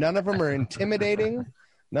good. None of them are intimidating.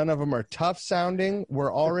 None of them are tough sounding.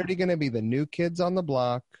 We're already going to be the new kids on the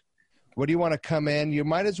block. What do you want to come in? You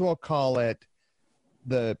might as well call it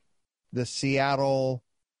the Seattle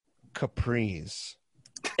Capris.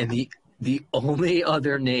 And the only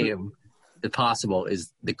other name that possible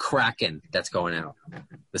is the Kraken that's going out.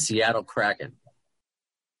 The Seattle Kraken.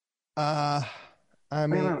 I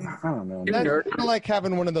mean, I don't know. That's kind of like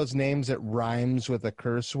having one of those names that rhymes with a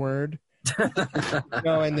curse word.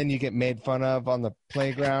 And then you get made fun of on the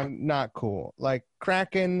playground. Not cool. Like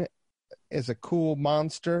Kraken is a cool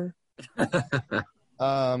monster.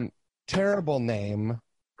 Terrible name.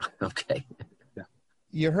 Okay.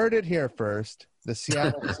 You heard it here first. The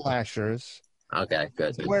Seattle Slashers. Okay,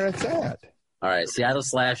 good. Where it's at. All right, Seattle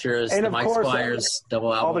Slashers, and the Mike Squires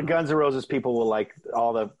double album. All the Guns N' Roses people will like.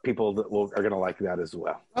 All the people that are going to like that as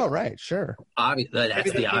well. Oh, right, sure. That's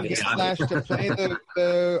the obvious. Slash to play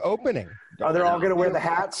the opening. Are they all going to wear the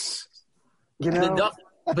hats?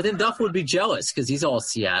 But then Duff would be jealous because he's all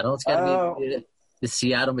Seattle. It's got to be the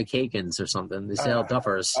Seattle McCakins or something. The Seattle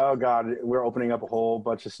Duffers. Oh God, we're opening up a whole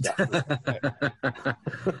bunch of stuff. The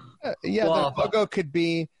logo could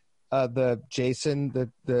be. The Jason,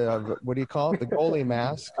 the what do you call it? The goalie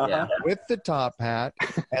mask with the top hat,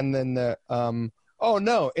 and then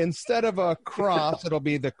instead of a cross, it'll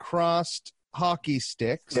be the crossed hockey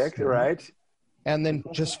sticks, right? And then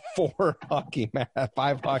just 5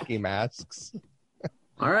 hockey masks.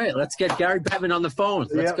 All right, let's get Gary Bettman on the phone.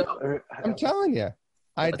 Let's go. I'm telling you,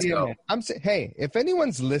 idea man. I'm saying, hey, if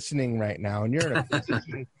anyone's listening right now, and you're in a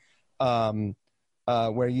position,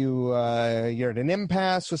 where you're at an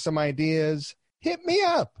impasse with some ideas, hit me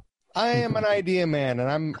up. I am an idea man,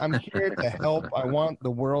 and I'm here to help. I want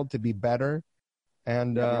the world to be better,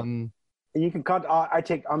 and you can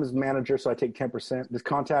I'm his manager, so I take 10%. Just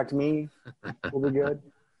contact me. We'll be good.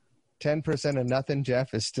 10% of nothing,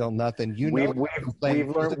 Jeff, is still nothing. We've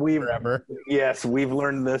learned forever. Yes, we've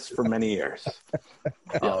learned this for many years.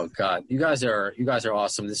 Oh God, you guys are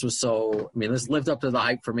awesome. This was this lived up to the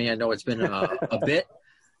hype for me. I know it's been a bit.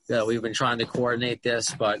 We've been trying to coordinate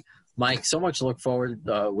this, but Mike, so much to look forward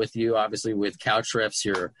with you. Obviously, with Couch Riffs,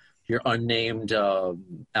 your unnamed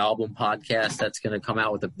album podcast that's going to come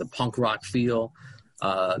out with the punk rock feel.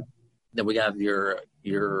 Then we have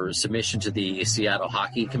your submission to the Seattle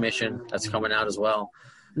Hockey Commission that's coming out as well.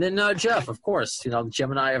 And then Jeff, of course,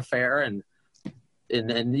 Gemini Affair and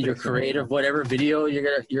your creative whatever video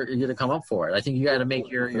you're gonna come up for it. I think you got to make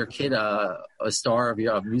your kid a star of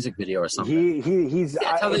your music video or something.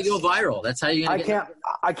 That's how they go viral. That's how you.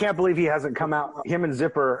 I can't believe he hasn't come out. Him and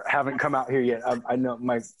Zipper haven't come out here yet. I know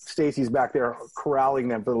my Stacy's back there corralling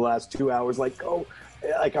them for the last 2 hours. Like I'm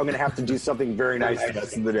gonna have to do something very nice the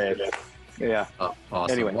rest of the day. Yeah. Oh,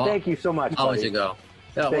 awesome. Anyway, thank you so much. I'll let you go.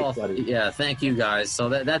 Yeah, Thanks, thank you guys. So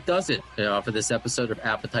that does it for this episode of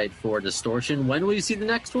Appetite for Distortion. When will you see the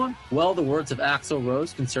next one? Well, the words of Axl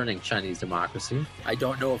Rose concerning Chinese democracy. I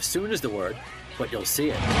don't know if soon is the word, but you'll see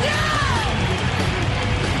it.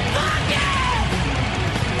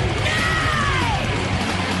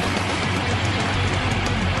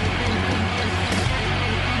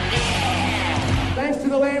 Thanks to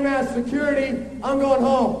the lame-ass security, I'm going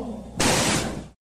home.